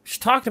know. We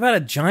just talked about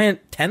a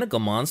giant tentacle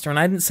monster, and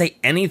I didn't say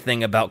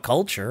anything about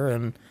culture,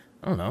 and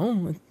I don't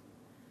know.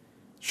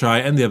 Shall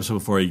I end the episode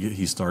before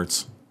he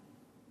starts?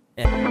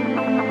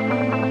 Yeah.